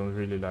 Don't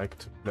really like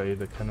to play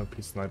the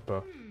Canopy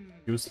Sniper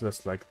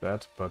useless like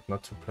that, but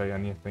not to play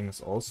anything is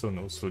also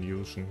no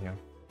solution here.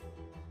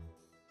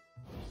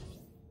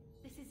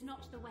 This is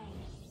not the way.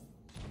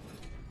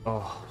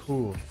 Oh,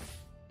 whew.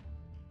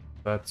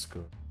 That's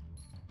good.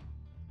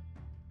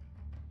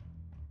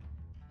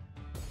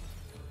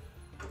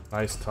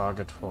 Nice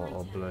target for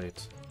our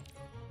blade.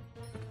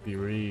 Would be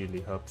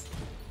really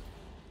helpful.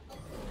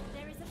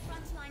 There is a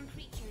frontline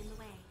creature in the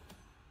way.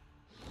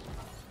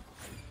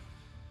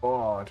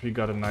 Oh, and we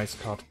got a nice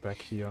card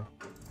back here.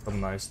 A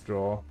nice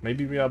draw.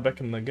 Maybe we are back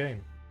in the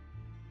game.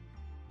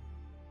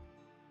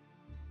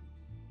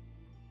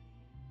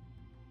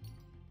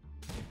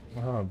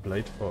 Ah,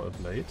 blade for a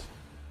blade.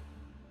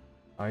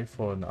 Eye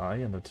for an eye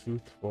and a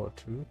tooth for a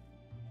tooth.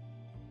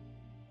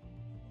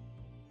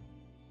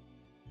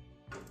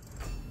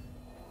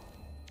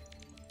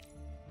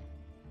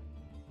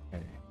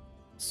 Okay.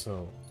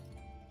 So,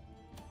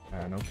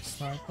 Anarchy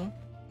Sniper.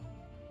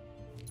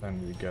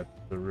 Then we get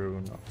the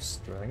Rune of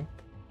Strength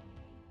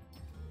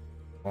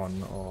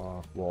on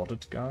our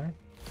warded guy.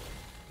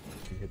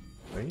 We hit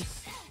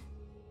base.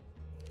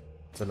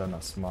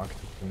 Selena's mark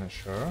to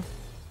finish her.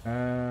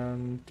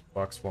 And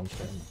box 1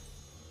 pin.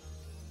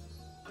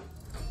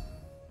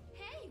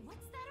 Hey,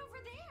 what's that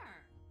over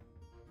there?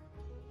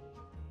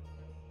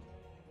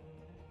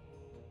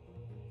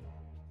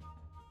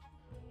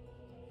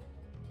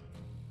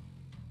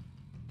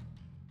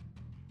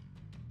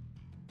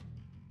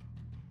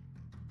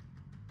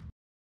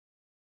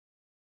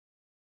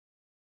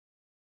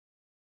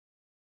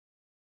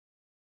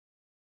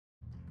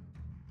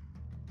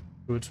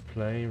 Could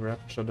play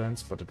Rapture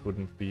Dance, but it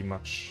wouldn't be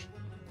much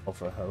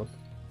of a help.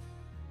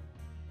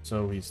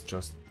 So he's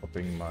just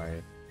popping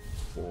my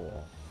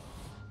 4.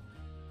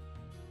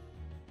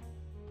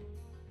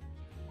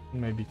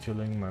 Maybe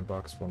killing my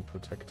box 1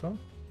 protector.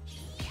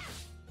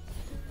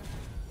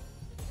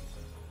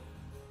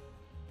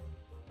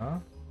 Huh?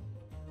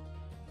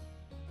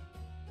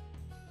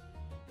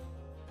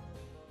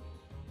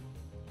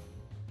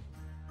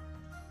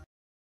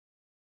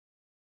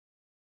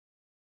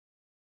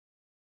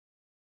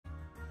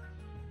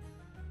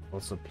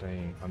 Also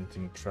playing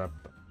Hunting Trap,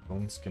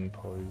 Bone Skin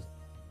Poison.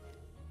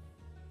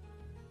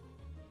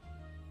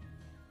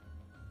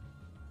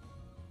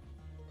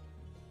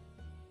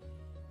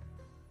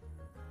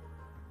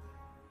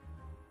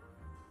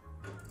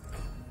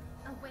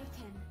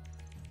 Awaken.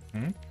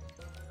 Hmm?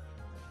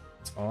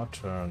 It's our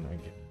turn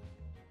again.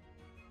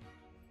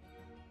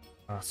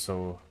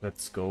 So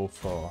let's go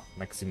for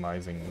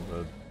maximizing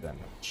the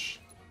damage.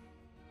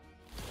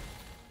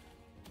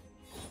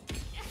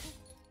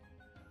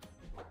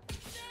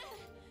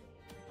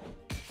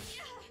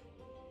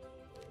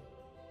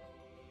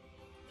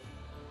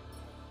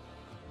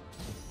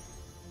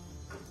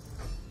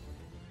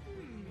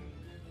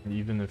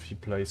 Even if he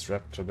plays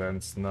Rapture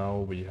Dance now,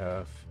 we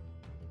have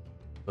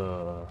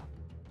the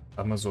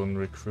Amazon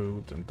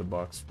Recruit and the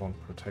box 1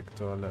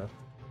 protector left.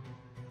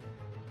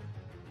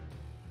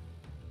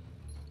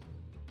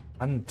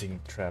 Hunting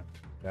Trap.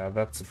 Yeah,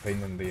 that's a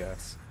pain in the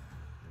ass.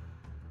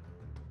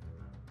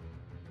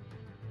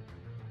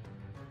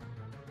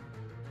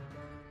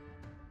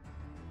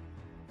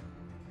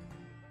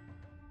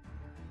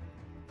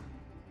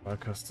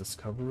 Marcus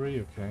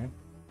Discovery, okay.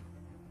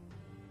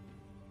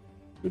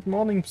 Good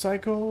morning,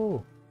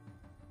 Psycho!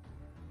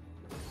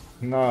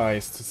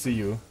 Nice to see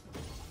you.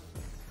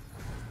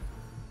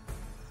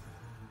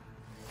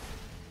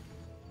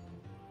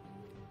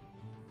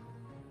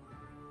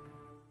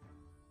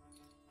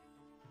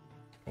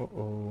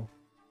 Uh-oh.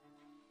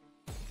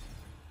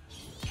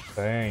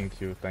 Thank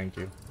you, thank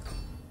you.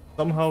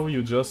 Somehow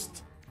you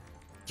just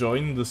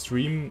join the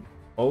stream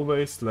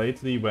always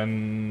lately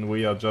when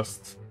we are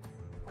just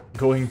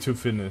going to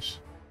finish.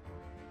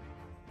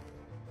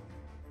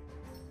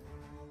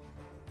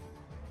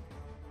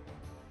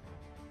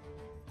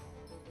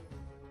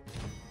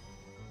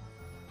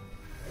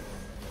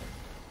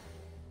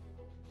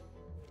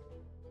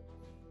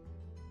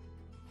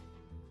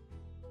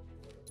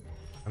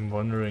 I'm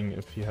wondering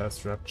if he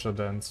has Rapture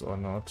Dance or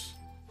not.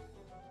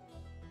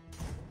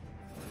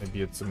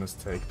 Maybe it's a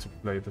mistake to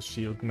play the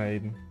Shield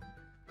Maiden.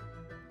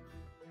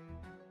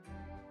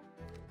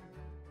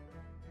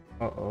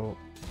 Uh-oh.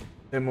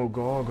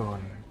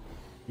 Demogorgon.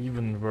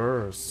 Even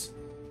worse.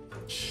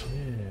 Shit.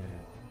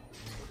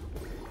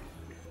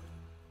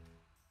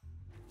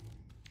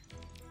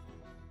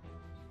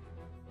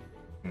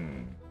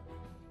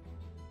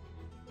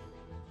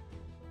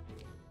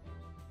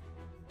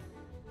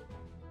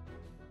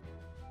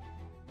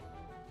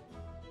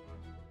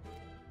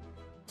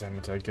 Damn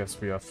it, I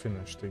guess we are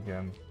finished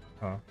again,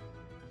 huh?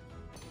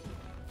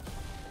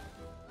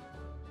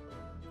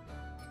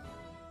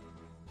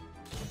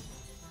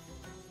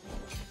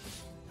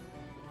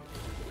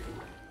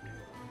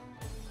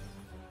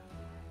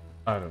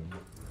 I don't know.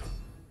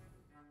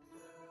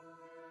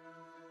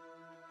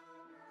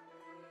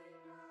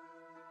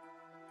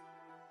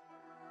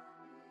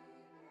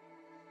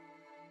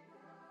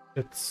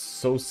 It's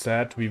so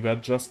sad, we were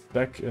just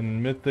back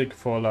in Mythic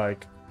for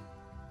like,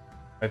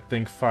 I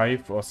think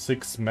 5 or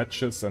 6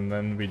 matches, and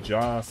then we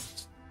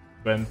just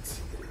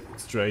went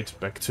straight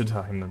back to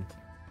Diamond.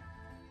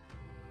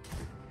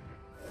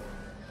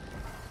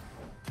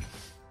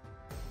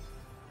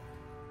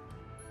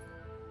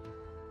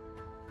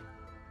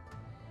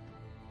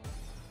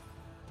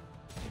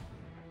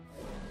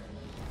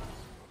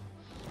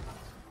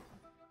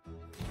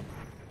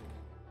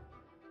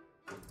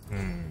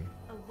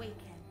 Awaken.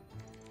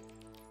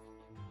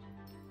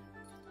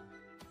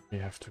 We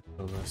have to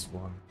kill this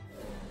one.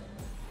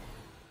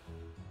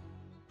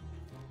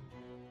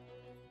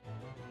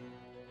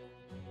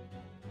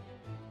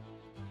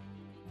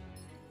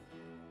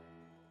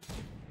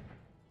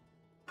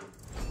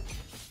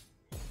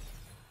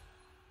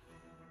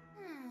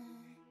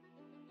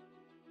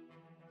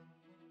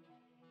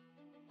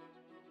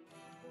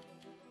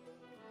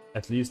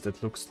 At least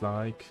it looks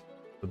like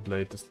the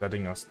blade is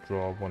letting us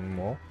draw one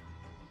more.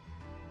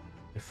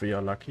 If we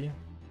are lucky.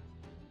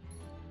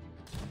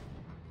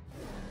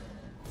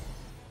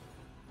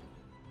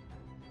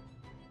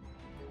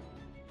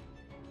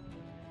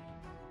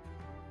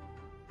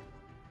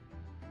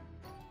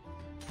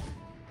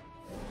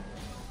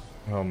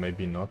 Or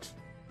maybe not.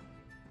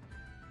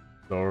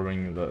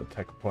 Lowering the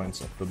attack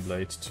points of the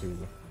blade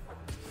to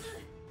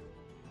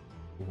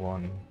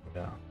 1,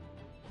 yeah.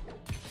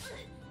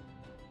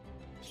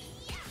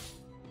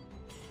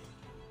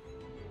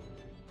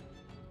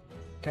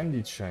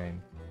 Candy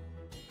chain.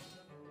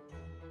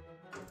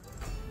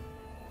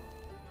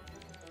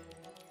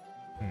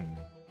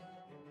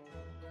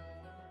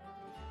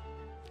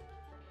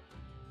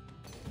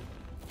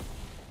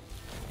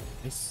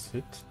 Is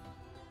it?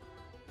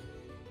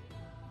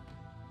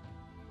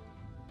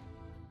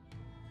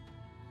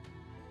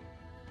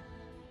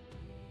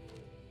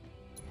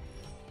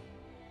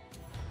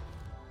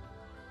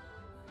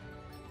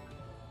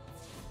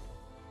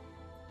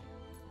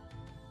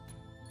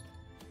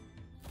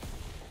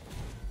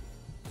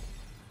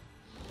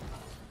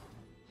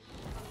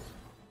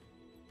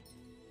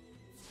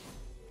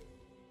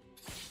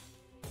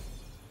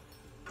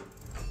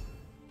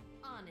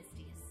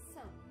 Honesty is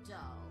so dull.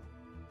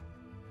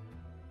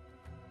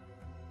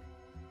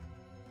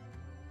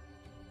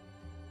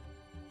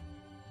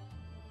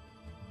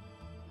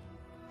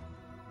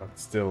 But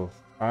still,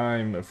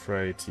 I'm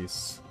afraid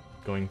he's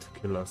going to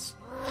kill us.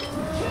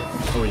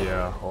 Oh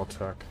yeah,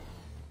 attack.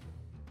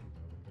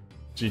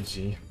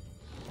 GG.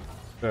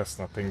 There's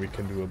nothing we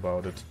can do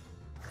about it.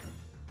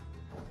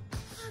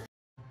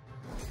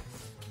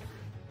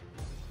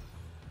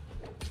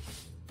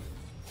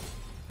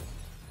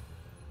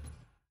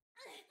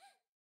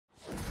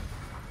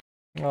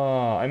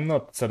 I'm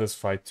not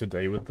satisfied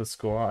today with the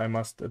score, I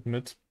must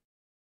admit.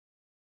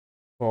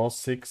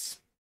 4-6.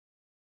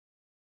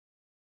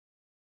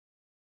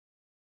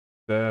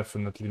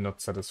 Definitely not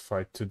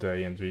satisfied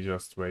today, and we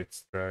just wait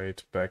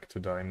straight back to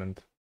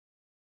Diamond.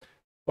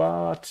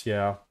 But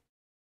yeah,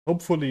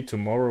 hopefully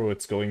tomorrow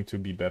it's going to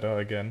be better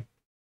again.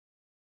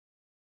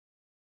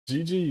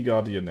 GG,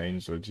 Guardian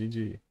Angel,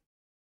 GG.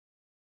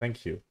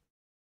 Thank you.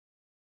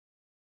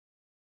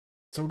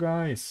 So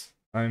guys,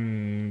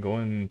 I'm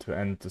going to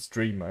end the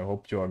stream. I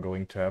hope you are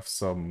going to have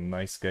some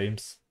nice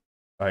games.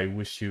 I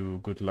wish you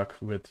good luck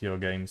with your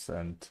games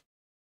and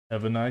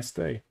have a nice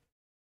day.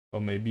 Or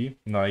maybe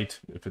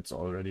night, if it's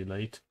already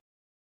late.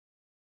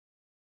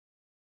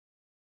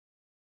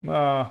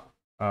 I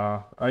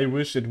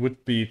wish it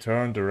would be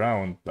turned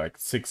around like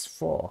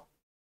 6-4.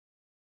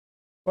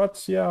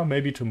 But yeah,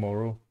 maybe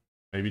tomorrow.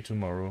 Maybe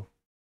tomorrow.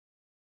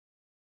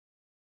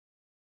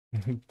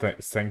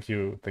 Thank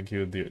you,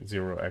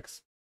 Zero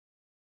X.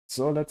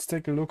 So let's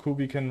take a look who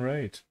we can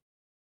raid.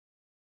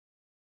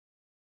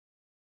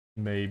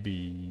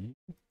 Maybe.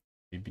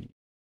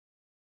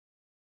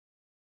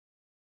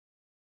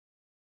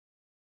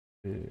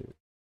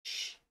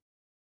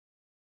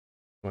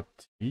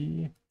 What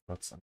P?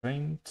 What's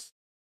Unchained?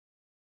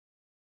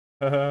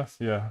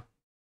 Yeah.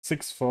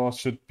 6-4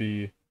 should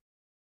be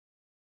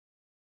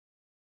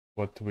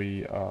what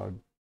we are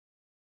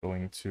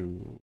going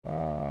to.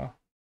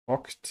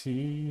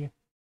 Octi,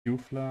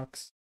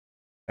 Uflux.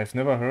 I've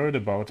never heard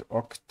about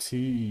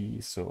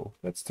Octi, so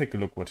let's take a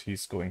look what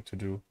he's going to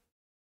do.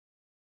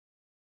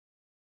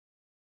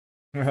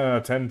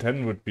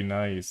 10-10 would be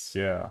nice,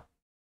 yeah.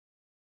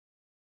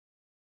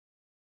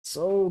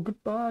 So,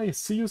 goodbye,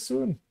 see you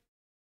soon.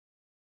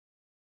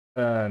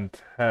 And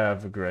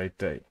have a great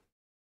day.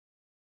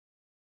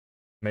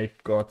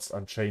 Make Gods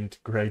Unchained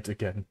great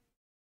again.